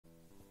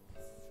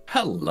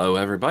Hello,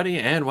 everybody,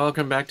 and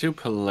welcome back to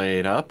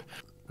Plate Up.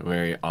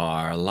 We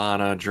are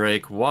Lana,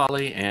 Drake,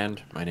 Wally,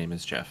 and my name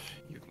is Jeff.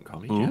 You can call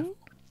me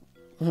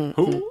Jeff.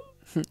 Who?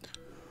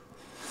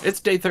 It's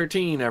day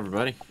 13,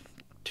 everybody.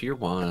 Tier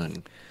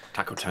 1.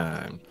 Taco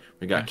time.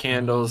 We got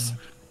candles,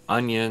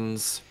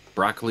 onions,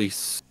 broccoli.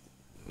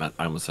 I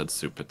almost said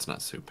soup. It's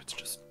not soup.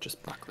 It's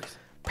just broccoli.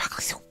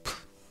 Broccoli soup.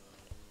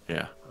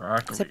 Yeah.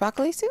 Is it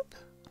broccoli soup?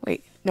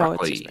 Wait, no,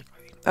 Broccoli. it's just broccoli.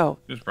 Oh,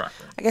 Just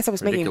broccoli. I guess I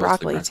was making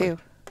broccoli too.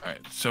 All right,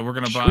 so we're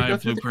gonna Should we buy go a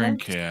through the blueprint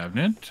cards?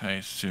 cabinet, I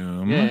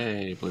assume.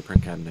 Yay,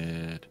 blueprint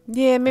cabinet.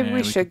 Yeah, maybe And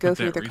we we should can go put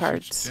through that the research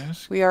cards.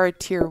 desk. We are a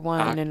tier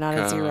 1 and not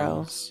a 0.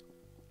 Tacos,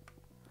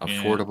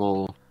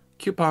 affordable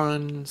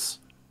coupons,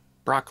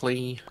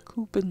 broccoli,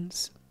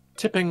 Coupons.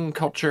 tipping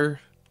culture.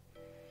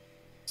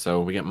 So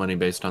we get money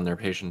based on their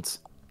patience.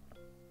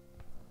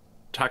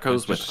 Tacos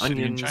It's with just a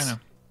city in onions, China.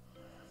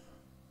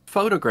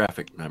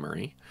 photographic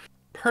memory,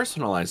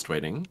 personalized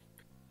waiting,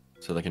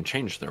 so they can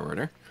change their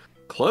order,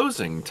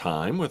 closing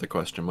time with a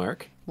question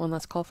mark, One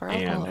less call for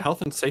alcohol. and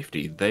health and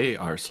safety. They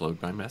are slowed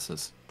by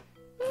messes.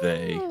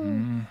 They,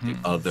 the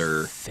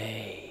other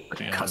They. the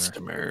The other.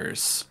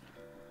 customers.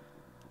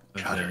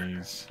 Cutter.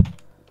 These.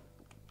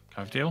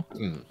 Coffee table?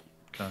 Mm.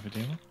 Coffee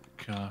table?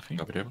 Coffee?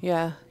 Coffee table?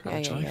 Yeah, Would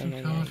Would you like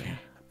some coffee? yeah.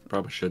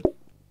 Probably should.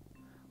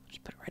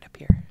 Just put it right up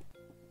here.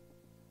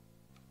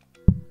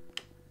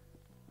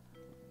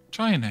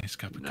 Try a nice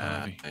cup of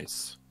coffee.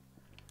 Nice.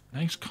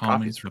 Nice calming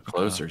Coffee's for cup of coffee.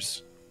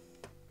 closers.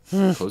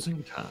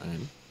 Closing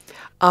time.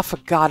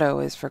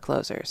 Affogato is for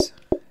closers.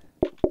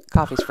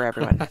 Coffee's for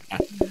everyone.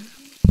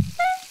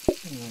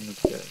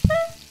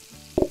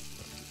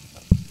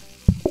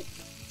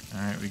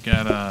 Alright, we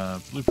got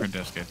a blueprint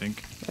desk, I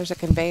think. There's a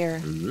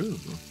conveyor. Ooh.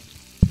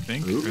 Or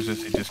is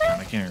this a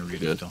discount? I can't even read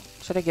Good. it still.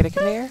 Should I get a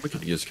conveyor? We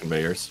could use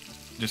conveyors.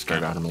 Start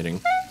Discount.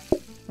 automating.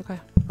 Okay.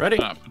 Ready?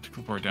 Put the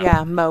clipboard down.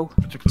 Yeah, Mo.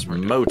 Put the It's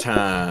clipboard down. Mo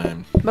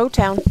time.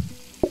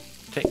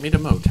 Motown. Take me to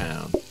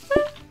Motown.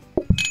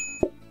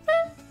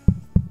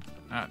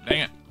 Ah, dang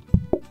it.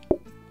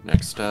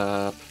 Next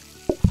up,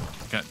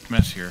 Got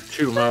mess here.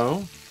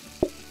 Chumo.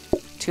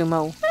 Two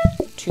Mo.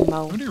 Two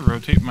Mo. I'm gonna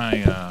rotate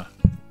my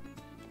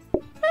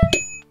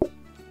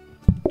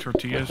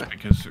tortillas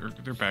because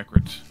they're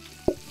backwards.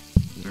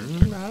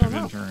 I don't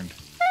know. Turned.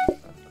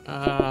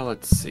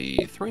 Let's see.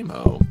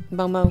 3Mo.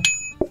 Momo.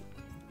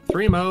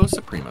 3Mo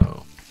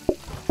Supremo.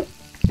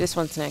 This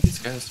one's These next.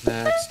 guys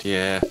next.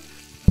 Yeah.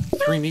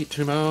 3 meat,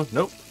 2Mo.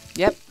 Nope.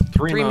 Yep.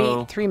 3 Three Mo.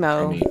 meat, 3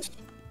 Mo. 3 meat.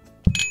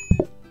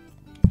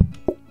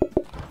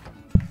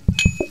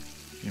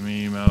 Give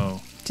me mo.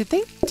 Did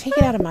they take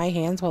it out of my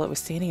hands while it was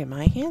standing in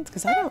my hands?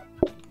 Because I don't...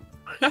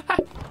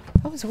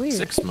 That was weird.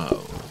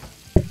 6Mo.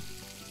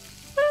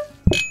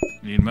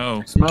 Need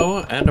mo.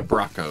 6Mo and a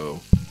Bracco.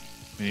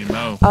 Need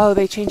mo. Oh,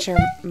 they changed their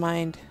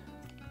mind.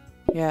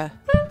 Yeah.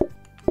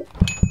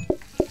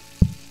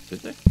 Did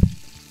they?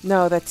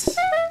 No, that's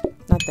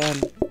not them.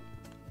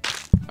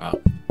 Oh.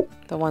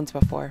 The ones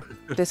before.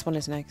 This one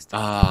is next.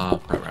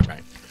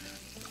 Right.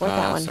 Or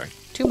that one. Sorry.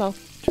 2 Mo.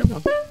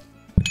 2Mo.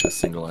 Get this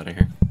single out of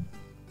here.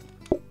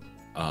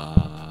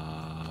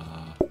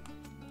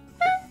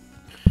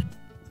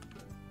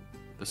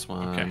 This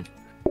one. Okay.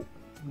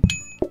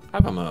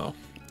 Have a Mo.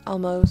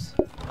 Almost.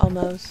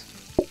 Almost.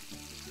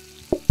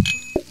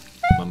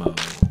 Momo.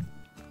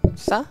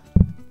 Sa?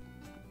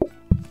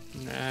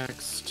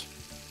 Next.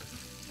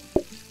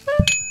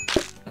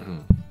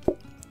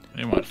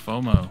 They want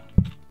FOMO.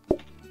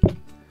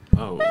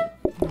 Mo.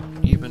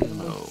 Even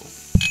Mo.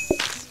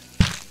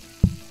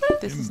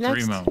 This Give is 'em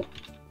next. 3 mo.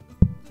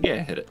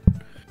 Yeah, hit it.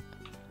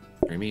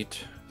 3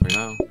 meat. 3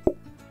 Mo.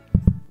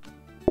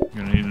 You're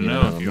gonna need to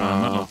know if you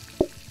want mo.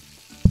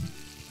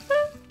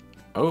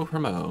 Oh, for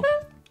Mo.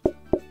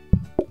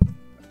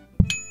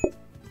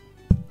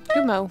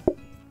 2 Mo.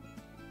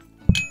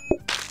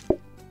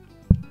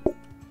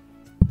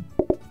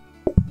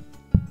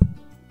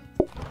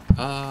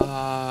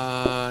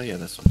 Yeah,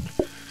 this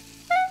one.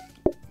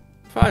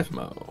 5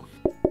 Mo.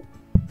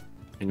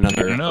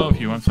 Another. I don't know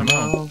if you want some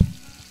mo.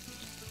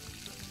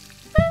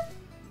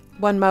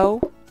 1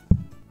 Mo.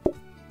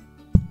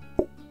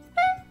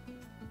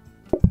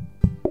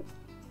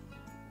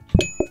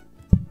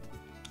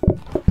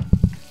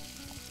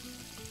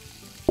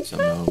 Some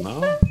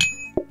Mo.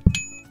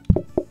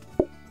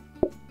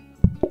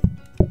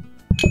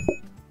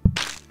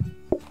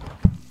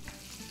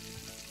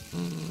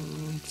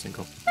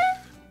 Single.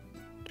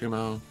 2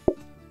 Mo.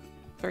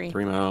 3.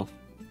 3 Mo.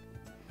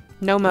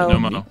 No Mo. No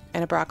mo.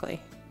 And a broccoli.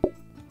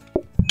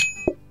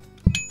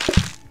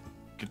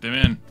 Get them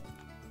in.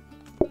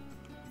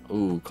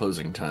 Ooh,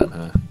 closing time,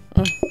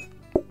 huh?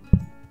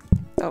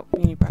 Oh,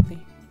 you need broccoli.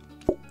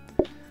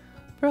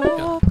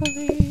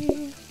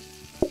 Broccoli.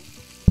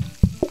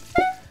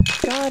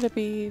 Gotta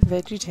be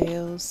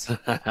VeggieTales.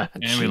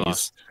 And we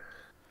lost.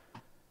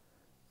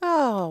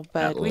 Oh,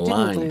 but That we didn't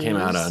line lose. came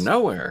out of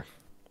nowhere.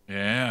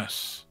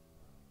 Yes.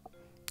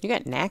 You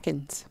got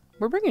napkins.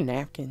 We're bringing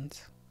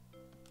napkins.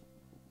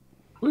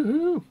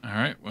 Woohoo! All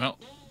right. Well,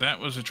 that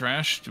was a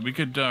trash. We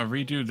could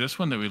redo this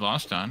one that we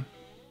lost on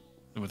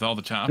with all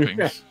the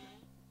toppings.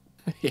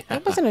 Yeah.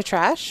 That wasn't a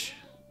trash.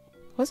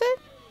 Was it?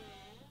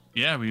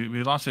 Yeah, we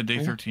lost at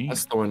day 13.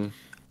 That's the one.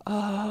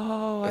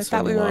 Oh, I That's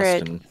thought when we were lost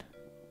at... in-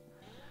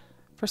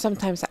 For some No,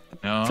 reason,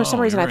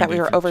 I at thought we day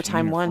were 15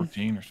 overtime or day 1.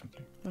 14 or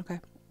something. Okay.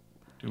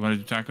 Do you want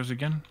to do tacos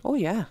again? Oh,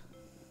 yeah.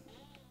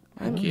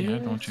 Heck yeah. Yeah,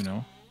 don't you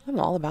know? I'm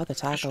all about the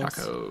Fish tacos.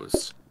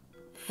 tacos.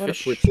 What a-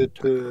 Fish Which it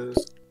is.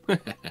 Nah,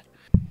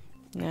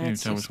 Can you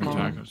it's tell too us what small.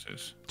 tacos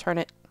is? Turn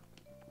it.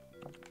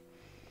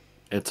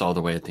 It's all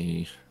the way at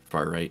the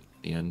far right,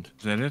 the end.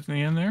 Is that it in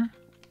the end there?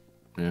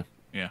 Yeah.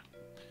 Yeah.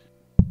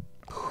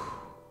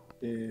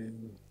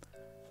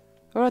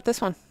 What about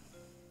this one?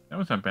 That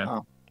was not bad.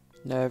 Oh.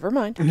 Never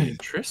mind.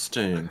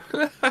 Interesting.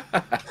 Got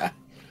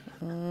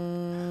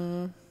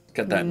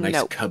that nice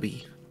Nope.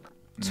 cubby.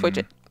 Switch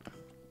it.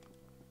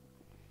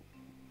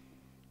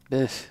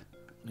 Biff.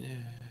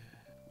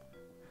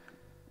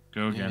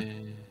 Go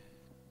again.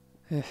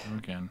 Go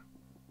again.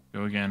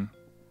 Go again.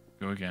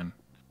 Go again.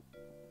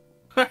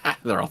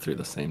 They're all through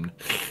the same.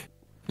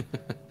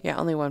 Yeah,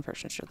 only one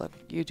person should look.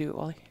 You do it,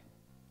 Wally.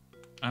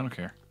 I don't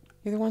care.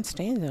 You're the one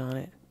standing on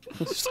it.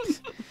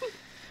 Not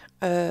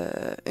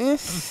bad,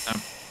 it's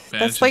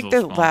That's just like a the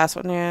little small. last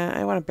one. Yeah,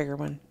 I want a bigger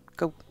one.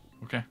 Go.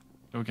 Okay.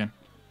 Go again.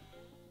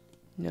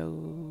 No,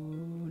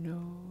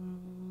 no.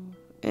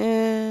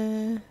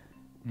 Eh.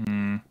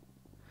 Hmm.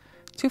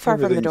 Too far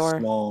from the Everything's door.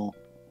 Small.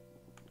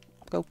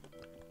 Go.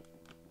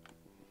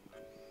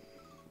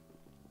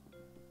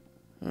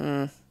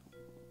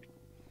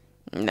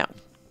 No.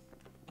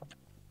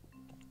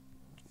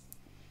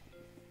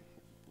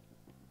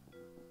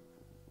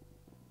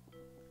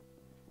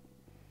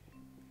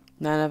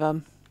 None of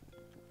them.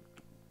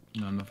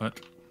 None of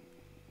it.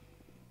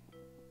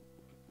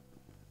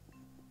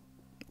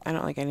 I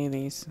don't like any of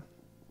these.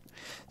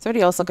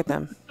 Somebody else look at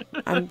them.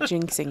 I'm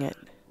jinxing it.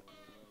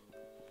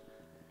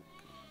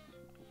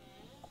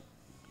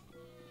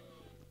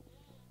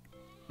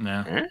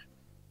 No. Eh?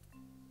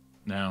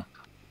 No.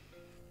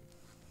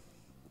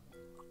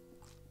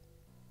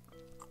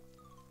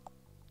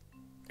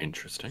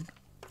 Interesting.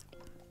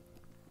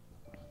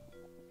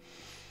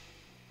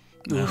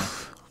 No.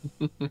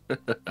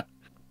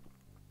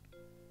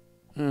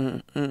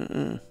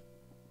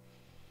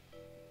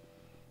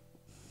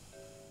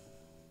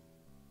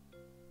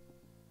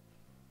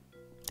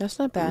 That's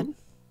not bad.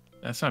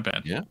 That's not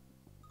bad. Yeah.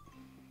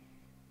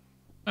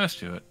 Let's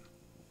do it.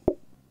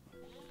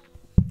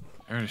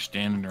 They're just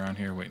standing around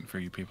here waiting for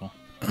you people.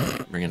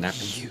 Bring a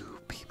napkin. You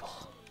people.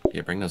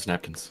 Yeah, bring those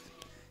napkins.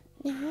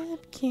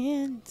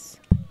 Napkins.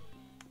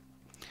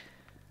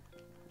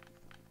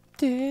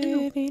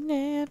 Dirty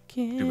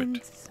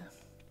napkins.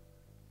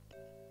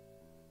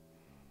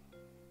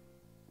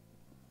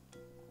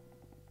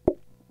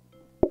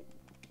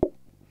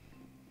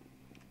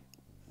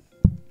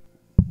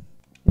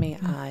 May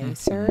I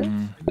serve?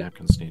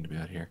 Napkins need to be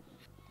out here.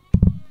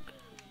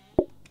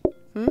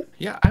 Hmm?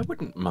 Yeah, I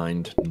wouldn't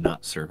mind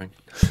not serving.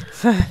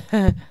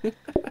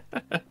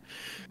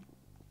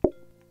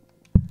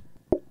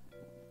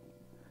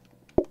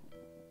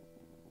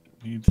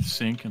 Need the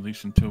sink at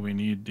least until we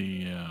need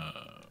the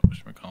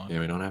whatchamacallit? Yeah,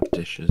 we don't have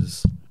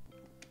dishes.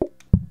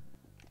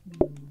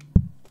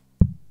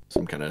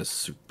 Some kind of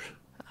soup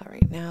All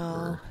right, now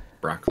or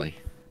broccoli.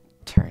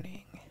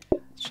 turning.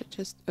 Should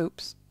just,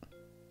 oops.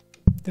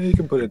 Yeah, you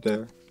can put it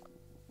there.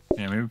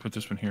 Yeah, maybe put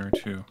this one here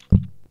too.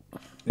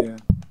 Yeah.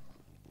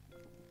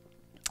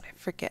 I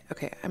forget.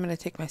 Okay, I'm going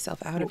to take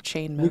myself out of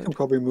chain We mode. can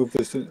probably move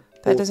this whole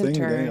That doesn't thing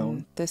turn.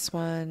 down. This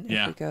one,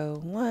 Yeah. if we go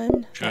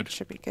 1, Should. that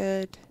should be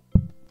good.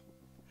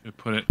 Should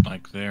put it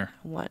like there.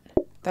 1.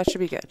 That should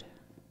be good.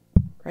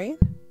 Right?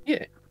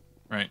 Yeah.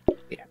 Right.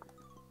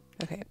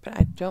 Okay, but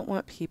I don't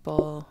want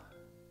people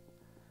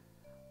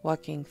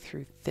walking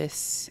through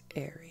this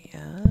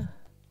area.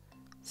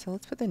 So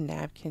let's put the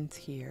napkins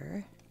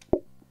here.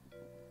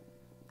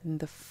 And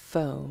the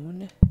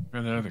phone.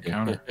 Or the other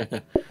counter.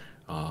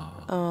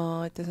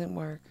 Oh, it doesn't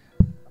work.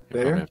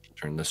 Probably There? have to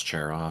turn this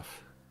chair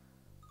off.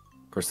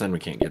 Of course, then we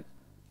can't get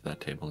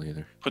that table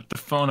either. Put the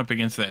phone up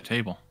against that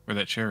table where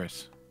that chair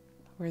is.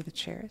 Where are the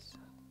chairs?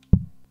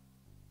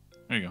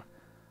 There you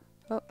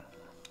go. Oh,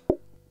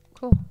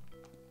 cool.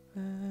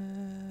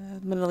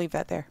 I'm gonna leave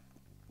that there.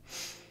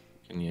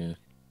 Can you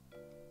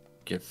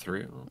get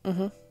through?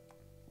 Mm-hmm.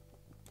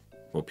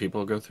 Will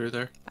people go through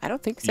there? I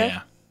don't think so.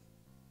 Yeah.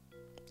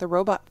 The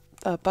robot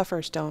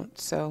buffers don't,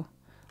 so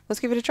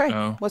let's give it a try.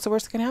 Oh. What's the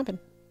worst that can happen?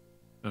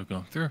 They'll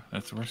go through.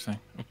 That's the worst thing.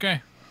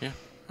 Okay. Yeah.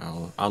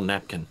 I'll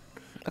napkin.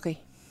 Okay.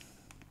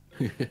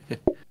 Ring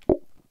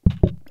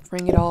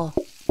it all.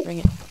 Ring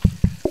it.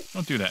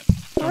 Don't do that.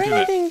 Don't Ring do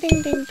that. ding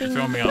ding ding ding.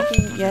 throwing me ding, off.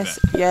 ding. Don't do Yes,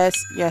 that.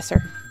 yes, yes,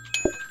 sir.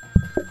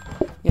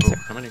 Yes, Oh, sir.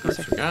 how many Yes, groups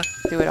sir. we got?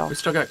 Do it all. We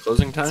still got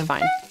closing It's time?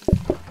 fine.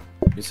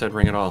 You said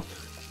ring it all.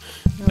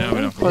 No,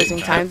 we don't Closing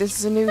forget time. that. This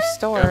is a new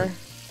store.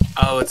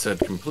 Oh, it's a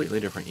completely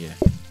different year.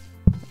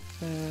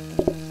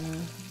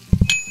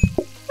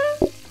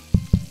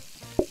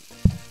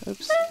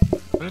 Oops.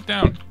 Put it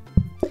down.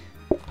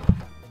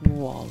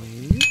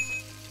 Wally.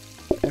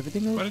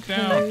 Everything okay? Put it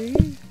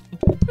down.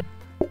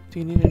 Do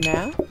you need a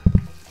nap?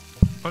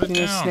 Put it You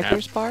need a down.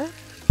 Snickers bar?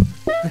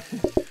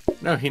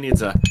 No, he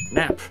needs a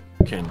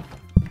napkin.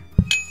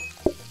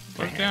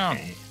 Put it down.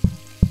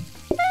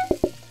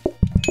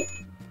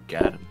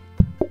 Got him.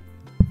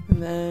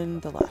 And then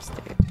the last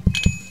aid.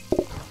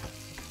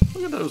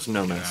 Look at those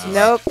nomads. Yeah.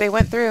 Nope, they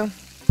went through.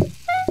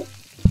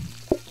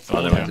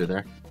 Oh, they went through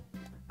there?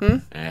 Hmm?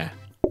 Eh.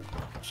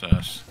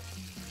 Sus.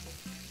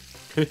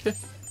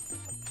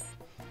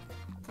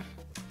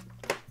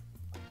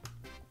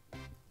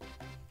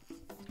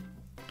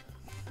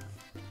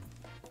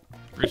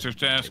 Research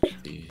desk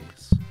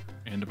These.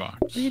 and a box.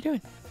 What are you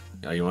doing?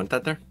 Oh, you want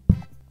that there?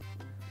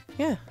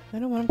 Yeah, I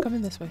don't want them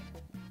coming this way.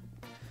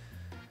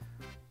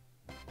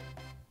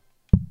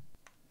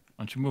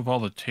 Why don't you move all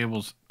the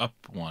tables up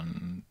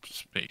one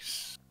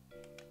space?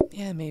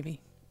 Yeah, maybe.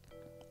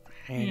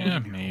 Yeah,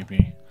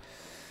 maybe.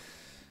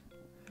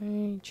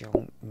 I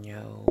don't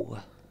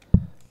know.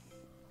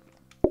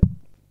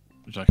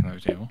 Would you like another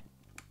table?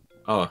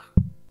 Oh.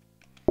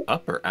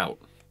 Up or out?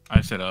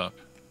 I said up.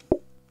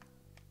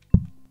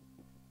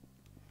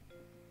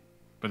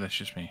 But that's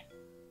just me.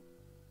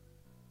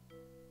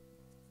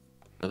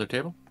 Another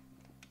table?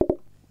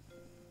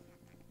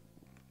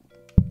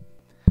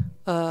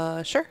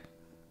 Sure.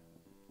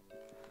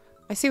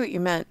 I see what you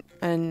meant,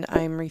 and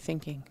I'm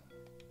rethinking.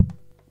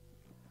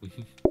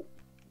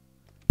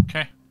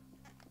 Okay.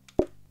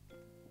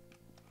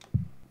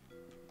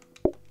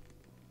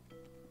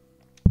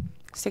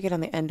 Stick it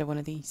on the end of one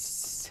of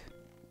these.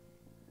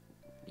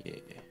 Yeah.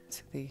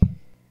 So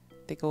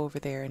they go over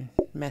there and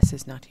mess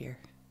is not here.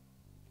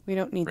 We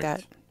don't need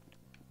Right.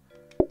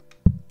 that.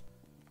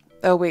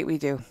 Oh, wait, we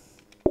do.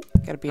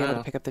 Gotta be able to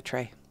Oh. pick up the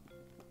tray.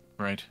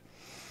 Right.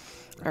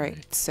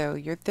 Alright, so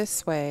you're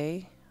this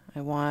way.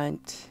 I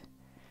want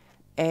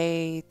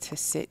A to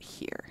sit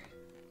here.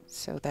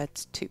 So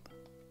that's 2.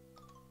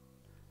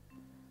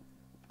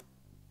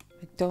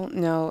 I don't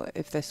know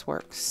if this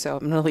works, so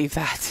I'm gonna leave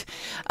that.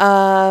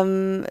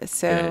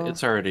 So Yeah,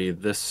 it's already,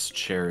 this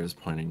chair is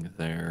pointing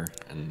there,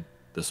 and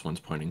this one's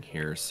pointing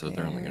here, so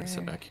they're only going to sit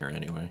There. back here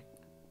anyway.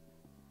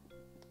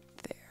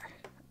 there.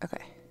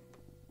 Okay.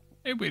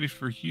 I waited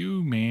for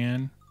you,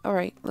 man.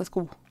 Alright, let's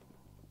go.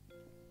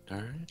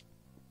 Alright.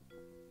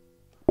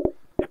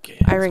 Okay.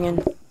 I ring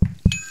in.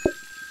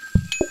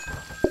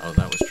 Oh,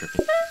 that was tricky.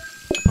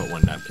 I put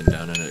one napkin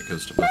down and it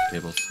goes to both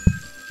tables.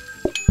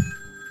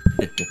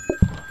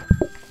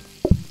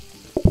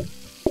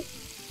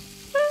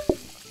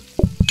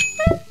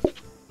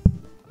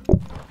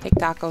 Take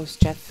tacos,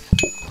 Jeff.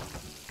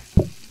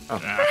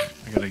 Ah,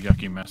 I got a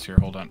yucky mess here.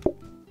 Hold on.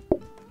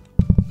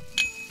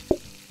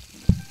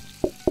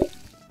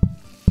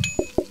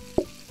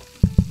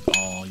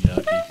 All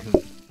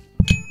yucky.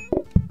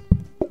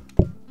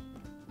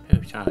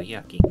 It's all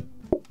yucky.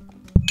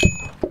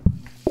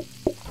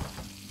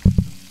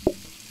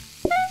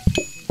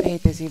 I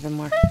hate this even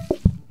more.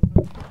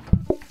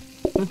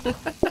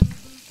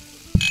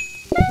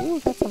 Ooh,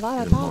 that's a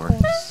lot of Even more.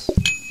 tacos.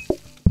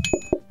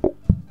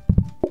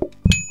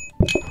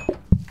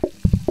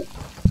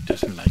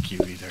 Doesn't like you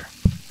either.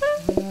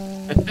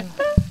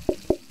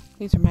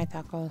 These are my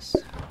tacos.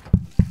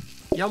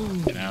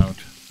 Yum! Get out.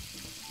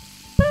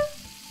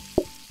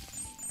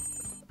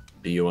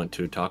 Do you want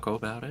to taco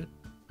about it?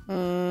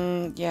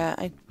 Yeah,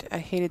 I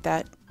hated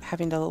that,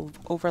 having to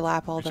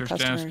overlap all the Research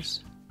desk.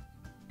 customers.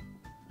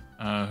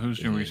 Who's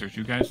doing research?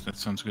 You guys? That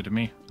sounds good to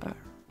me.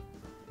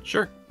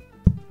 Sure.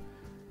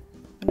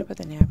 I'm gonna put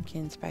the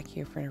napkins back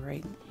here for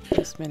right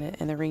this minute,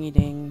 and the ringy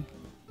ding.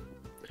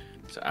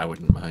 So I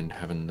wouldn't mind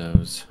having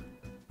those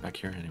back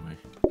here anyway.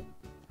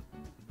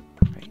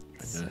 Right,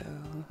 to- so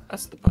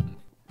That's the button.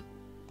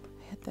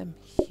 I had them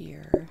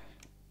here.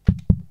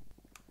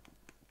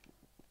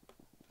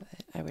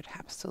 But I would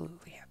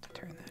absolutely have to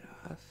turn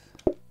that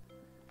off.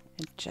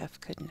 And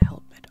Jeff couldn't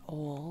help at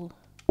all.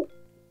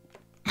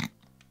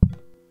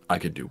 I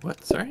could do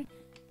what? Sorry?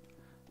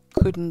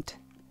 Couldn't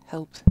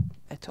help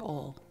at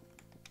all.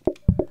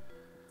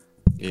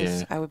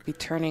 Because Yeah. I would be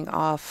turning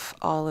off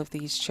all of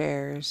these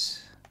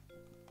chairs.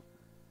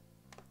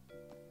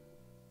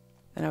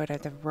 And I would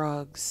have the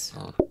rugs.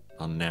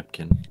 I'll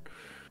napkin.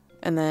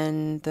 And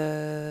then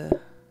the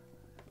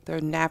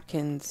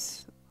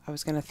napkins, I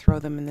was going to throw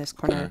them in this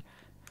corner.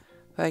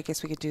 But I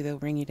guess we could do the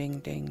ringy ding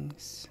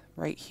dings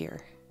right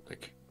here.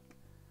 Like,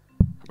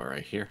 how about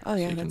right here? Oh,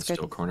 yeah, so you that's can good.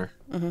 still corner.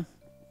 Mm-hmm.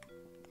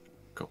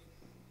 Cool.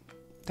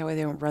 That way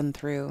they don't run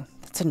through.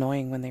 That's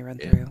annoying when they run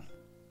Yeah. through.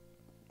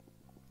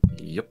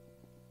 Yep.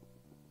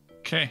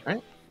 Okay.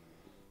 Right.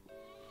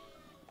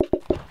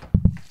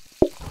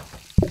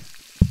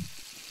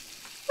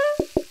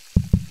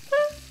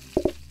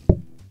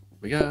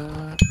 We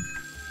got...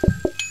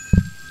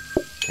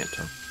 Can't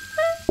tell.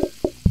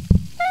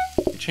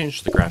 You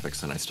changed the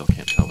graphics and I still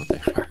can't tell what they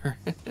are.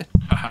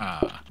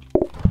 Haha.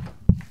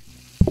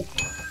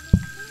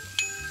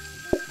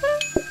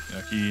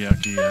 Yucky,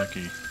 yucky,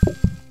 yucky.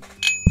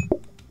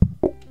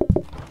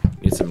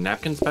 Need some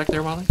napkins back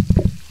there, Wally?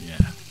 Yeah.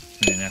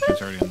 The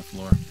napkin's already on the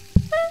floor.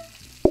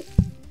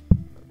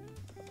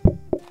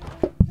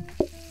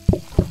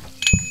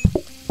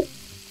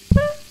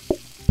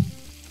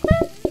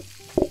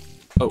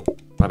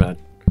 My bad.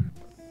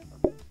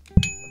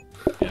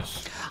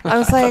 Yes. I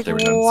was I thought like, they were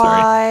done,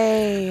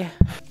 sorry. why?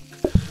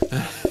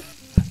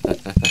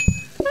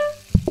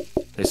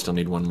 They still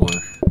need one more.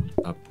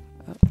 Up.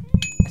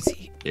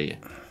 See, Yeah.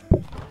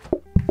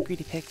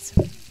 greedy pigs.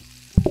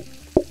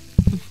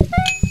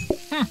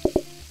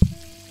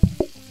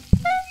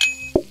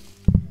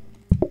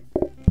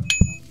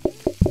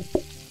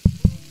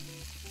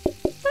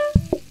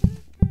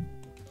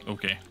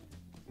 Okay.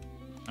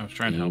 I was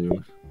trying to help.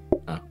 You.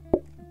 Oh.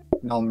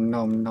 Nom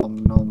nom nom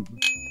nom.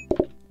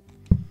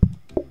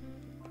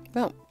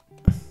 Well,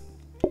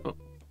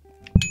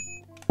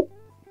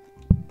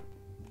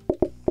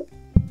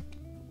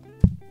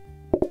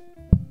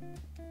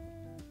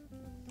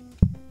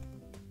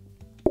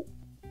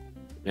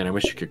 Man, I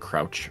wish you could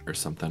crouch or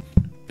something.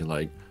 Be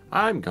like,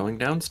 I'm going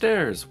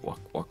downstairs. Walk,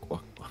 walk,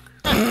 walk,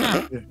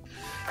 walk.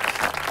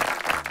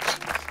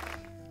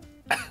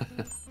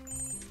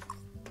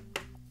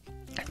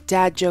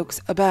 dad jokes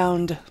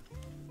abound.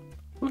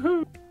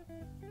 Woohoo!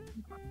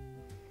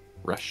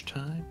 Rush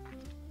time?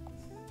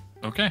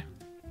 Okay.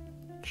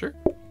 Sure.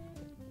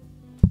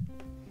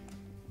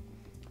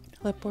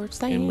 Clipboard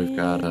stand. And we've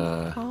got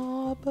a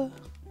Hob.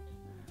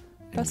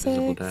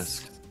 invisible Bussets.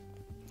 desk.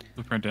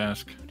 Blueprint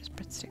desk. What does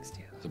breadsticks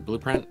do? The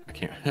blueprint?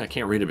 I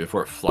can't read it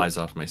before it flies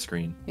off my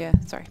screen. Yeah,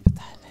 sorry about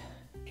that.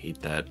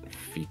 Hate that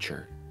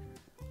feature.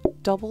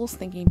 Doubles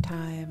thinking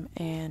time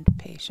and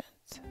patience.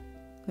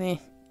 Eh.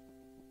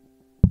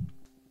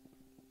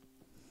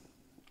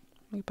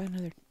 We buy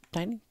another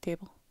dining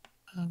table.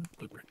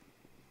 Blueprint.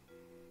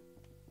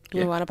 Do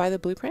Yeah. we want to buy the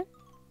blueprint?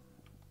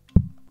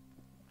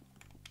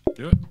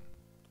 Do it.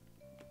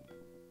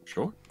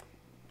 Sure.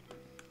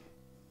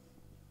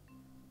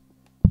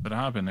 Put a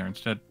hob in there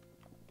instead.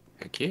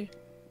 Heck yeah.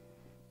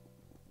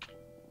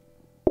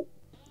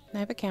 I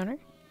have a counter.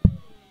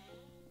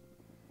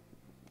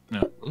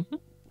 No.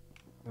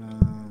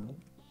 Mm-hmm.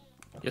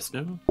 Yes,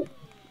 no? I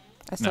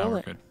No, stole we're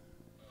it. good.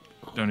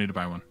 Don't need to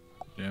buy one.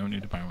 Don't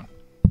need to buy one.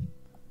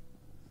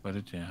 Put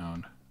it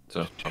down.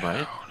 So, I'll buy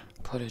it.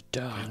 Put it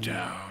Put it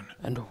down.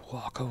 and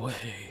walk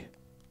away.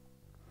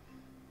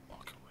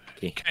 Walk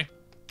away. Okay.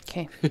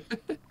 Okay.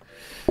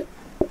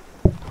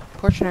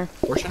 Portioner.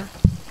 Portioner?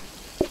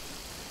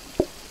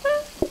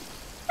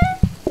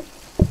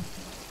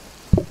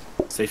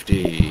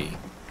 Safety.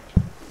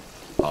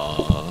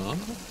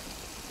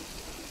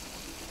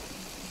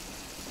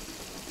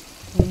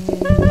 And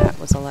that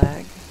was a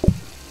lag.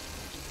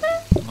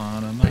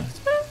 On a mic.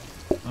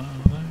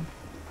 On a mic.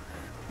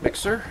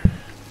 Mixer?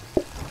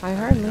 I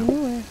hardly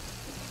knew her.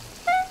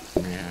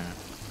 Yeah.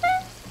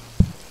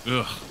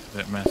 Ugh,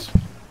 that mess.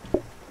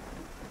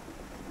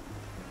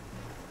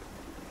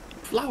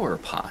 Flower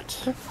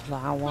pot. The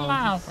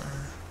flower.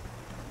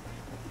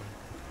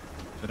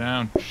 Sit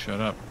down. Shut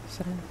up.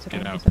 Sit down, sit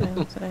Get down, out. sit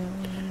down, sit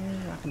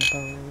down. Rocking the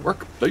boat.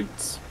 Work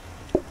boots.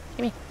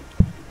 Gimme.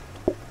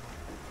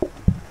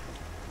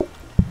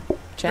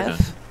 They're Jeff,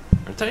 done,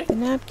 aren't they? the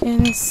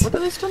napkins. What do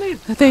they still need?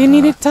 They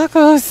needed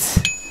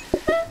tacos.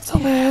 So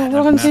Yeah, bad.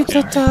 we're gonna napkin.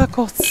 take the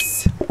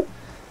tacos.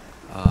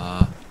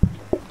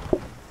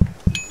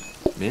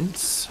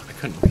 Mince? I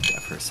couldn't read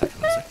that for a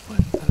second. I was like,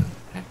 what the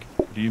heck?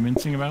 What are you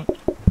mincing about?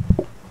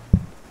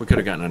 We could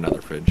have gotten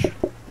another fridge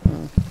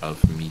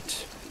of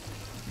meat.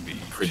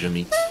 Fridge of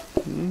meat.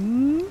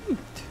 Bin.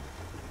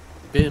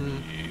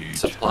 Meat.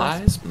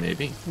 Supplies?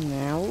 Maybe.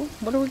 Now,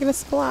 what are we gonna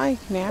supply?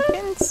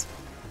 Napkins?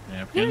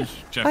 Napkins.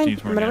 Jeff Fine,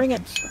 needs more I'm gonna ring it.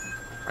 napkins.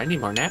 I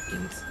need more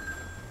napkins.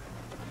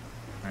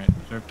 Alright,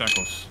 serve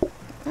tacos.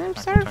 I'm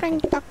Taco, serving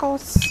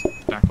tacos.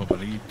 Taco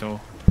burrito.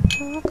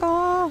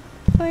 Taco.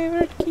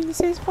 Flavored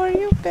kisses for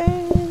you,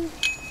 Ben.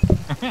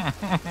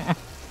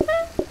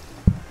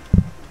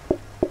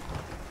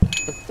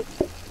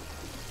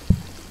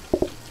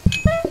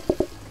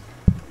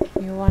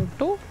 You want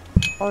 2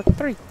 or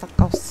 3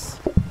 tacos?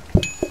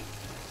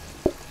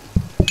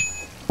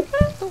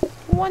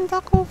 1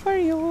 taco for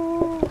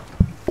you.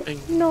 Bing.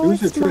 No,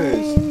 Who's it's the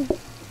trays? mine.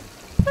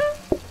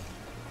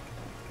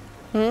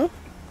 Hmm?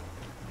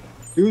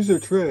 User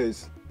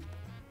trays.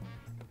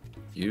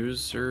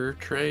 User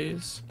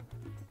trays?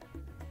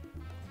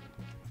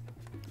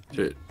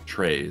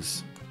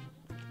 Trays.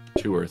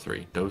 2 or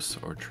 3. Dose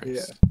or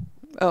trays.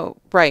 Oh,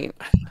 right.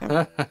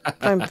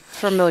 I'm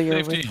familiar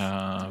Safety with.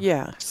 hub.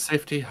 Yeah.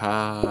 Safety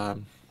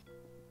hob.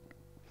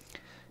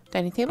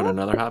 Dining Put table?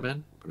 another hob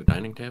in. Put a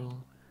dining table.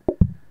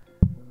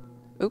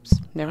 Oops,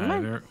 never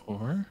mind. Either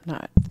or.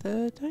 Not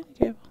the dining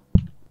table.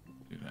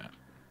 Do that.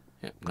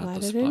 Yep, not Glad the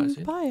I supplies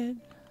didn't buy it.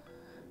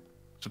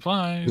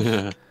 Supplies.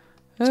 yet.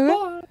 Okay,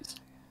 Supplies.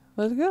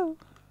 let's go.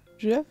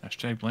 Jeff,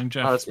 Hashtag blame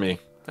Jeff. Oh, that's me.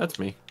 That's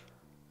me.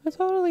 that's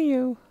totally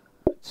you.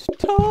 It's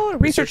total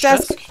research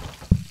desk.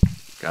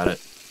 Got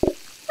it.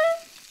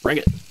 Bring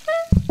it.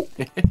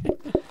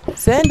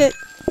 Send it.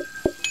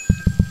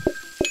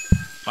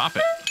 Pop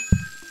it.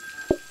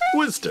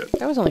 Wisdom.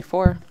 That was only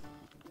 4.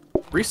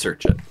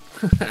 Research it.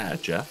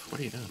 Jeff,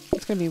 what are you doing?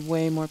 It's gonna be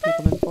way more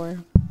people than 4.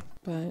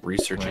 But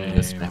Researching Way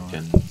this more.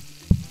 napkin.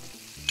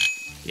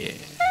 Yeah.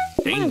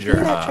 come on, Danger give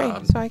me that tray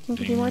hob. so I can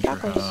give you more Danger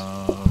tacos.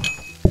 hub.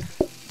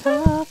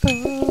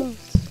 Tacos.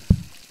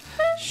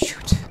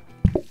 Shoot.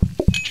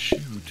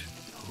 Shoot.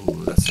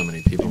 Ooh, that's so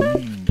many people.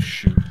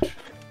 Shoot.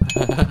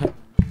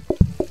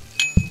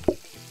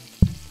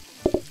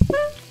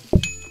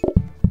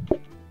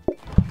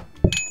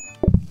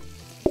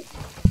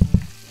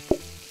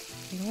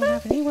 You don't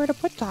have anywhere to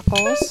put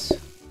tacos.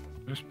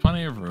 There's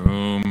plenty of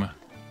room.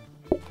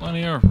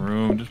 Plenty of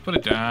room. Just put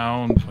it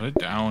down. Put it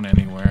down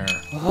anywhere.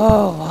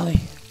 Oh, Wally.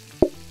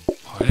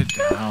 Put it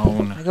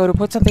down. I go to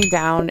put something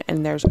down,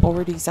 and there's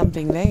already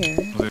something there.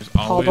 Well, there's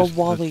Called always a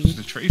Wally.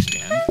 the tray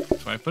stand.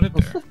 So I put it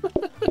there.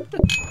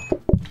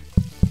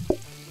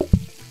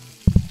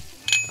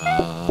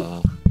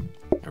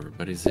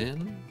 Everybody's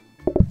in.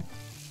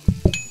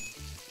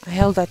 I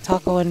held that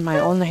taco in my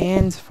own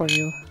hands for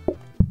you.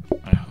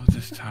 I hold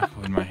this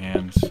taco in my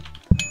hands.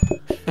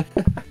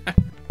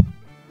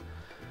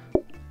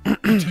 I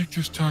take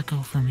this taco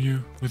from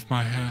you with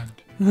my hand.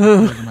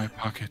 Put it in my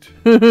pocket.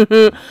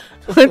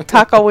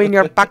 Taco in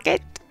your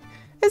pocket?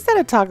 Is that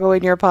a taco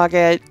in your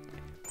pocket?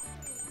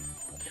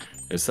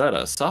 Is that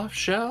a soft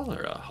shell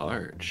or a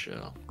hard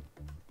shell?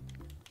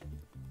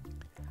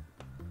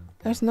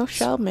 There's no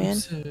shell, man.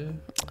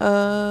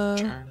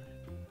 Charm.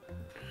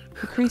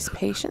 Increase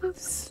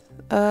patience?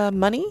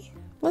 Money?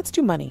 Let's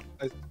do money.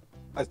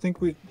 I think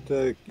we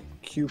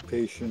queue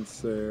patience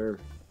there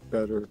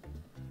better.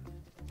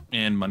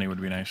 And money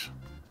would be nice.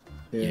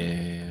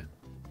 Yeah.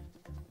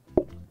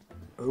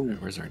 Oh,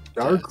 Where's our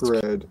dark desk?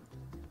 red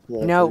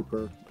No.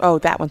 wallpaper. Oh,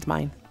 that one's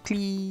mine.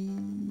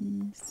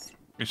 Please.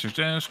 Research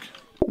desk.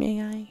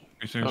 May I?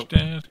 Research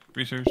desk.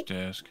 Research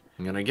desk.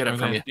 I'm gonna get it Throw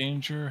from you. that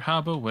danger,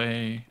 hop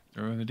away.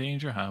 Throw the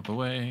danger, hop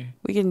away.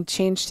 We can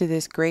change to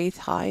this gray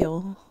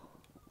tile.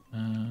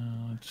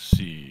 Let's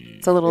see.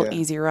 It's a little Yeah.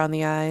 easier on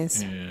the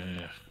eyes.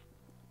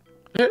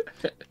 Yeah.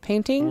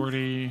 Painting?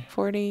 40.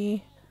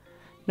 40.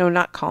 No,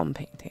 not calm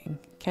painting.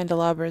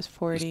 Candelabra is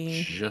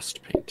 40.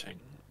 Just painting.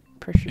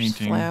 Precious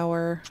Painting,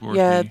 flower. 40,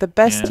 Yeah, the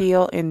best yeah.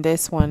 deal in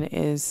this one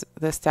is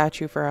the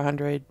statue for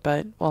 100,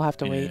 but we'll have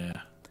to wait.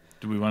 Yeah.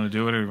 Do we want to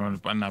do it, or do we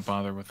want to not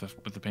bother with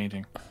the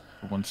painting?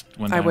 One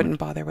I diamond? wouldn't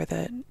bother with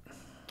it.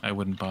 I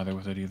wouldn't bother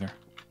with it either.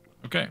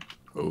 Okay.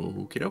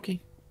 Okie dokie.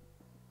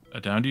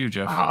 Down to you,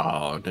 Jeff.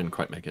 Oh, didn't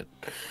quite make it.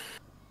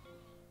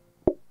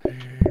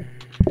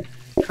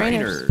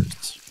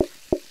 Trainers.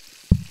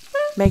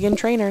 Megan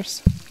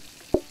Trainers.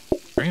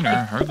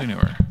 Trainer, hardly knew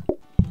her.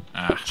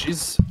 Ah,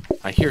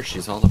 I hear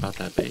she's all about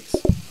that bass.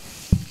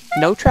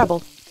 No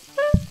trouble.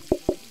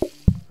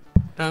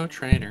 No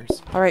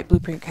trainers. All right,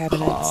 blueprint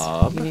cabinets.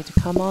 Cobb. You need to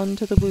come on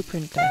to the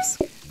blueprint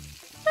desk.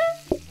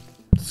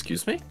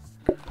 Excuse me?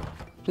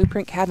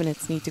 Blueprint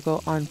cabinets need to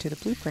go onto the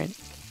blueprint.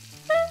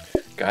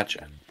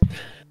 Gotcha.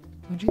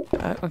 Would you?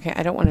 Okay,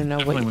 I don't want to know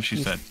Definitely what what she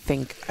you said.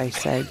 think I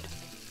said.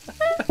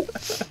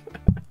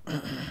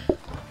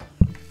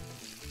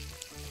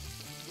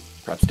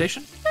 Prep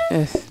station?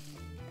 Ugh.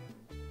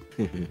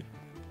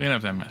 clean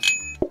up that mess.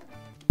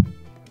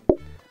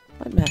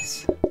 What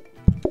mess?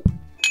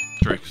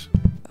 Drake's.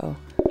 Oh.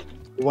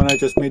 The one I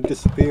just made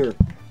disappear.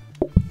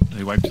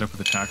 They wiped it up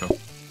with a taco.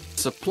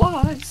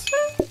 Supplies.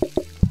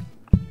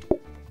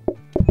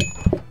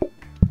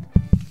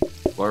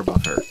 Floor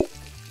buffer.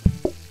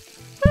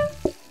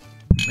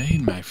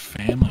 Made my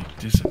family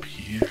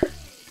disappear.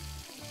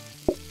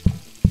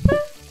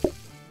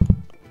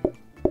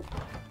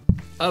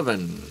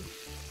 Oven.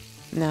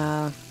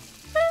 Nah.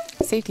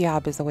 Safety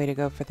hob is the way to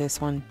go for this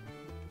one.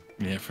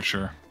 Yeah, for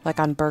sure. Like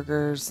on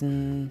burgers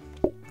and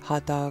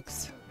hot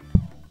dogs.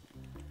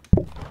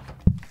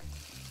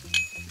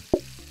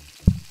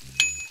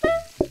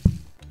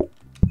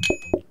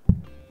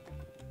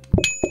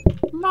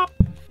 Mop.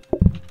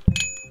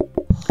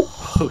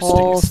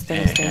 Whole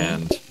Hosting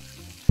stand. stand.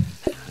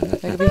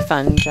 That could be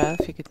fun,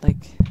 Jeff. You could like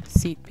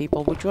seat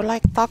people. Would you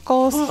like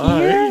tacos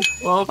here?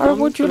 Welcome Or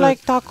would you to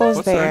like tacos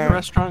what's there? that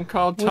restaurant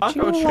called? Would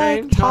Taco you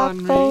like Change on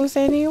me. tacos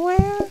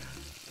anywhere?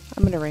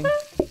 I'm gonna ring. I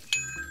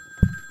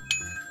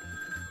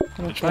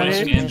don't It's care My Nice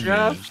what name's it is.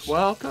 Jeff.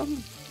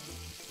 Welcome.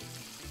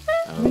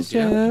 Oh, Miss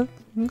yeah. Jeff.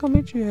 You can call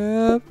me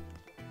Jeff.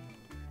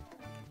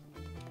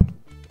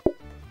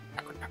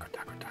 Taco, taco,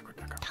 taco, taco,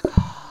 taco.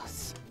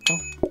 Tacos.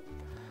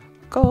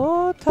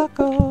 Go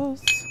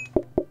tacos.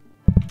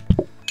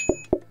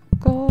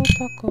 Go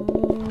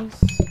tacos.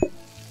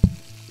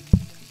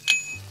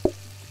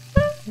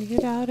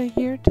 Get out of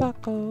here,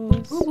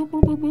 tacos.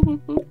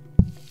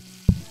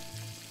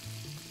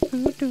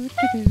 Doo, doo,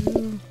 doo,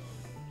 doo.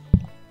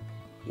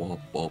 Whoa,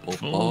 whoa, whoa,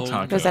 Full whoa.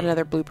 taco. Was that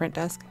another blueprint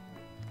desk?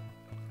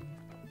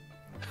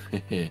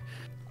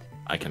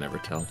 I can never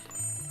tell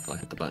until I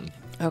hit the button.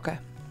 Okay.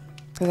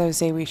 Because I would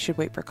say we should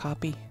wait for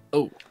copy.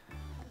 Oh,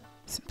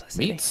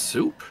 Simplicity. meat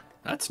soup?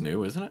 That's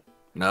new, isn't it?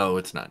 No,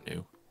 it's not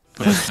new.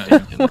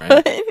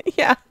 Right?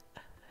 Yeah.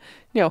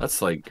 No,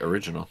 That's like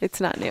original. it's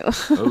not new.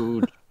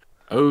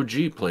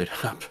 OG played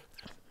up.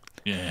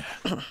 Yeah.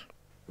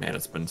 Man,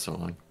 it's been so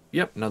long.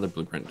 Yep, another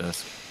blueprint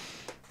desk.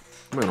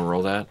 I'm gonna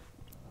roll that.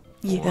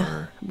 Yeah.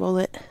 Or Roll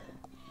it.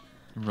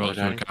 Roll it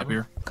to a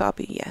copier.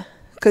 Copy, yeah.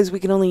 because we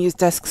can only use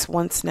desks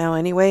once now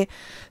anyway.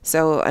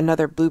 So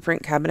another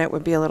blueprint cabinet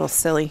would be a little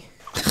silly.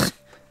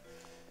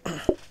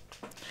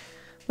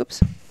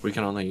 Oops. We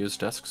can only use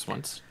desks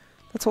once.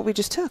 That's what we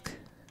just took.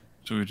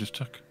 So we just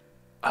took.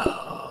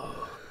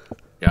 Oh.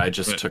 Yeah, I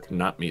just took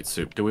not meat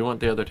soup. Do we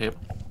want the other table?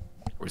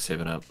 Or save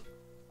it up?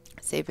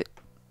 Save it.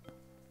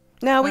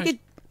 No, we Alright.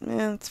 could.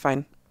 Yeah, it's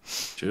fine.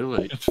 Too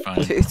late. It's fine.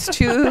 It's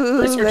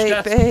too Research late,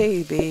 desk.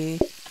 baby.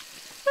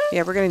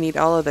 Yeah, we're gonna need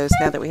all of those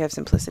now that we have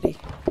simplicity.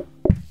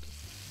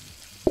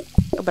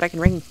 Oh, but I can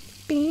ring.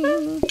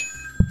 Bing.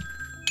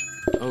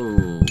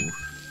 Oh.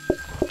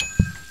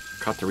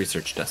 Caught the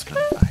research desk on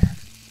fire.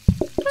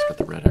 It's got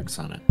the red X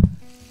on it.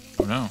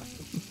 Oh no.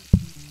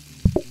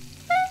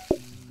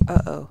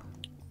 Uh-oh.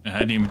 I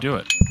didn't even do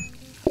it.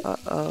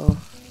 Uh-oh.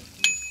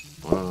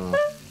 Whoa.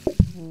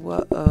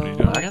 What are you Whoa.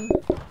 doing? Again?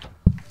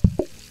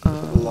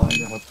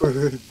 Line up.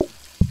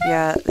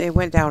 Yeah, it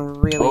went down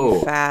really Oh.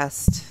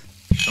 fast.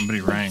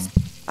 Somebody rang.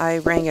 I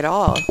rang it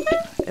all.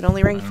 It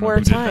only rang I don't know 4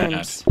 who did that.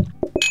 times.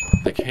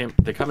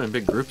 They come in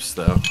big groups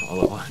though,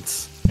 all at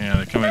once. Yeah,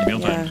 they're coming at meal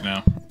Yeah. times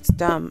now. It's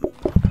dumb.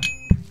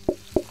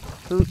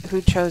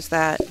 Who chose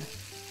that?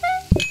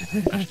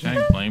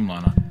 Hashtag blame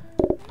Lana.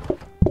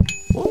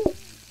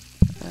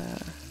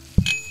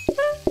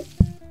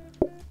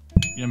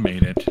 You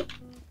made it.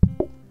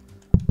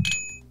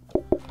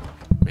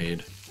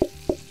 Made.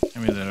 Give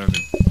me that other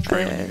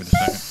tray when you get a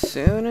second. As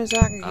soon as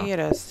I can get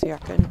a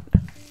second.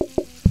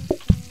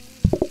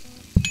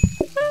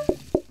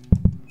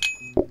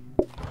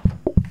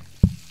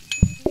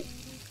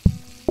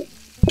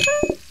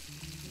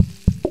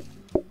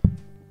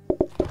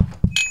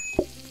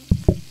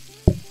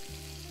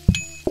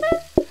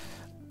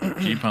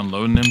 Keep on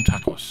loading them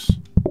tacos.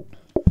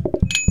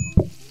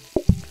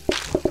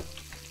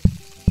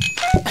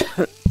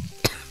 Here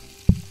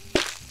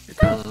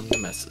come the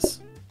messes.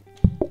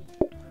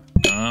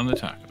 On the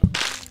taco.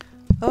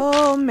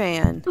 Oh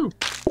man,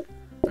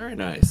 Very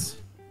nice.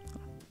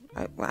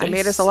 I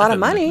made us a lot of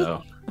money.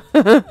 Though.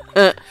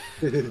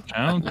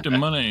 Count the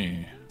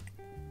money.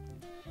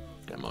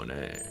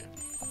 Demone.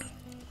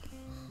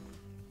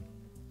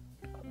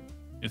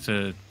 It's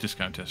a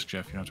discount desk,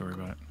 Jeff. You don't have to worry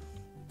about it.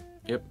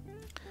 Yep.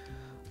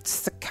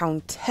 It's the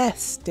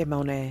Countess de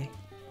Monet.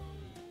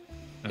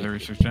 Another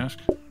research desk.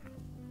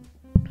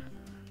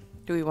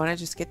 Do we want to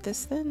just get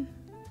this then?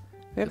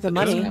 We have If the it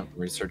money. doesn't have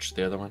research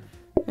the other one.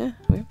 Yeah,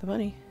 we have the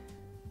money.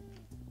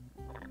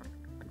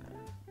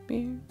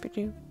 Boom,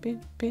 ba-doom,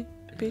 boom, boom,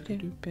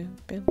 ba-doom, boom,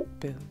 boom,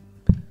 boom.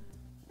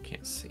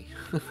 Can't see.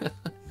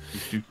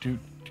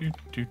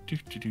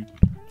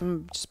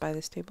 Just buy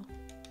this table.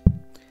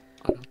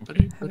 Have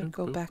it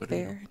go back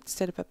there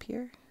instead of up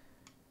here.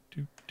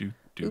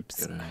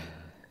 Oops.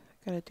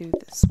 Gotta do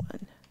this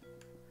one.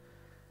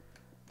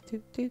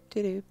 Do you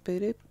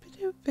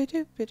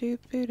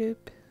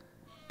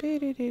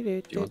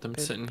want them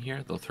sitting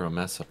here? They'll throw a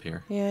mess up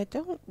here. Yeah, I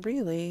don't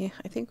really.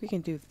 I think we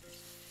can do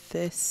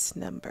this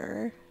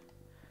number.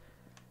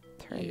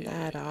 Turn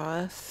that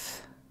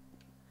off.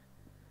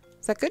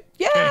 Is that good?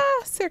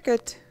 Yes, they're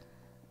good.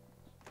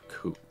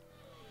 Cool.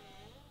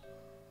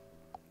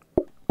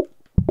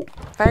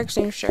 Fire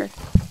extinguisher.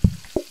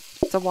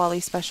 It's a Wally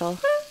special.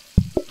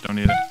 Don't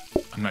need it.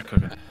 I'm not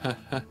cooking.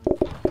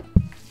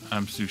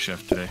 I'm sous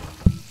chef today.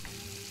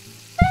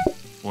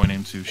 Boy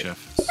named sous chef.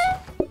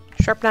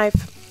 Sharp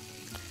knife.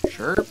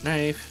 Sharp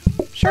knife.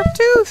 Sharp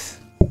tooth.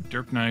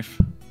 Derp knife.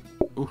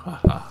 Ooh ha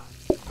ha.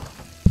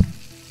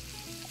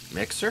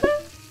 Mixer?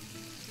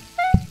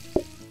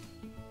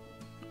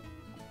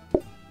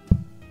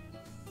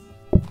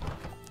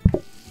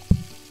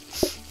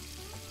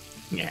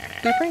 Yeah.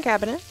 Blueprint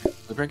cabinet.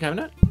 Blueprint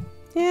cabinet?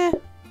 Yeah.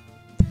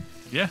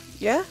 Yeah,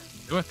 Yeah.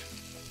 do it.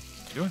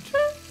 Do it.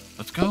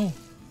 Let's go.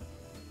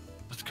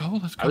 Let's go.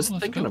 Let's go. I was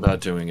let's thinking go.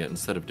 about doing it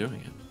instead of doing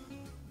it.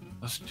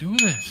 Let's do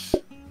this.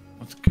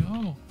 Let's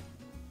go.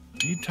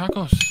 Need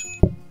tacos.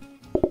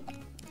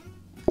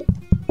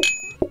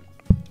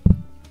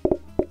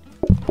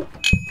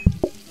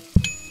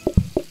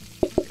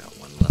 Got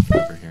one left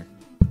over here.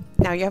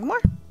 Now you have more.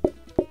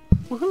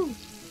 Woohoo!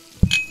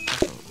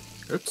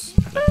 Oops.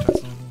 Taco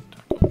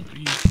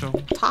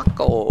burrito.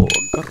 Taco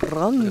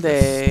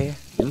grande.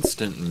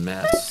 Instant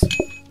mess.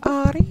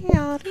 Ari,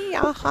 ari,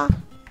 aha.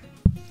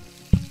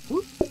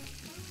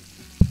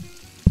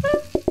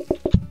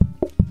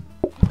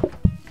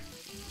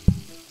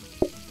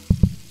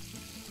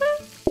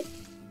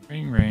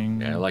 Ring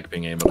ring. Yeah, I like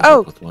being able to Oh,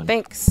 cook with one.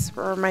 thanks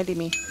for reminding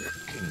me.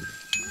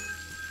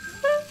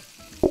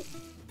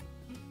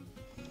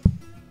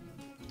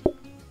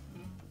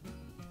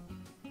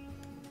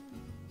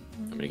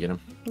 Want me to get him?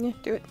 Yeah,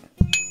 do it.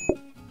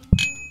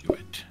 Do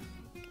it.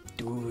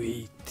 Do it.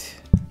 Do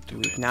Do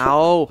it. it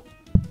now.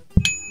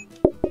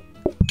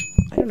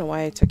 I don't know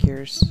why I took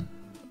yours.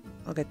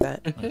 I'll get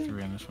that. Like 3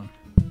 on this one.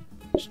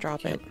 Just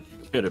drop it.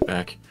 Get it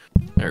back.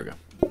 There we go.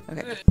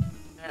 Okay.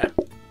 Yeah.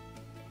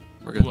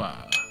 We're good.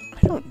 Wow.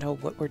 I don't know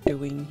what we're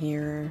doing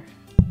here.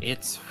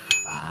 It's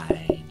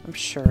fine. I'm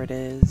sure it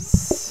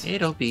is.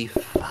 It'll be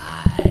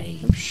fine.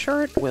 I'm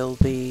sure it will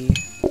be.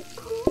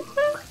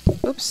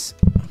 Oops. Oops.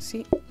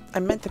 See, I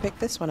meant to pick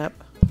this one up.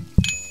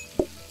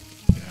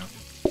 Yeah.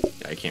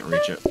 I can't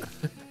reach it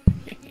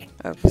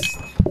Oops.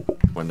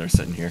 when they're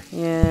sitting here.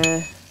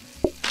 Yeah.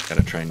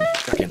 Gotta try and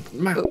duck in.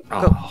 Oh,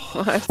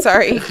 Oh. I'm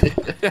sorry. Sorry.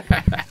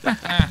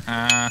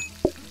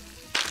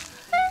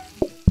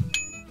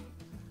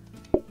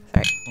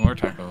 More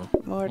taco.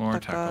 More More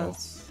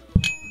tacos.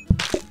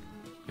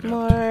 Get out.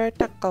 More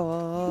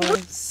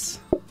tacos.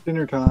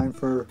 Dinner time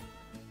for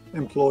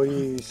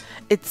employees.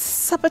 It's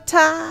supper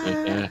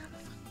time. Yeah.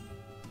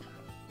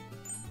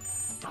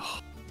 Oh.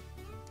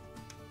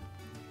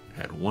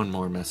 Had one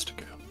more mess to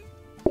go.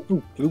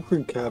 Ooh,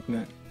 blueprint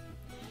cabinet.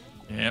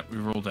 Yep, we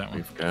rolled that one.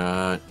 We've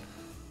got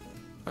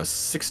a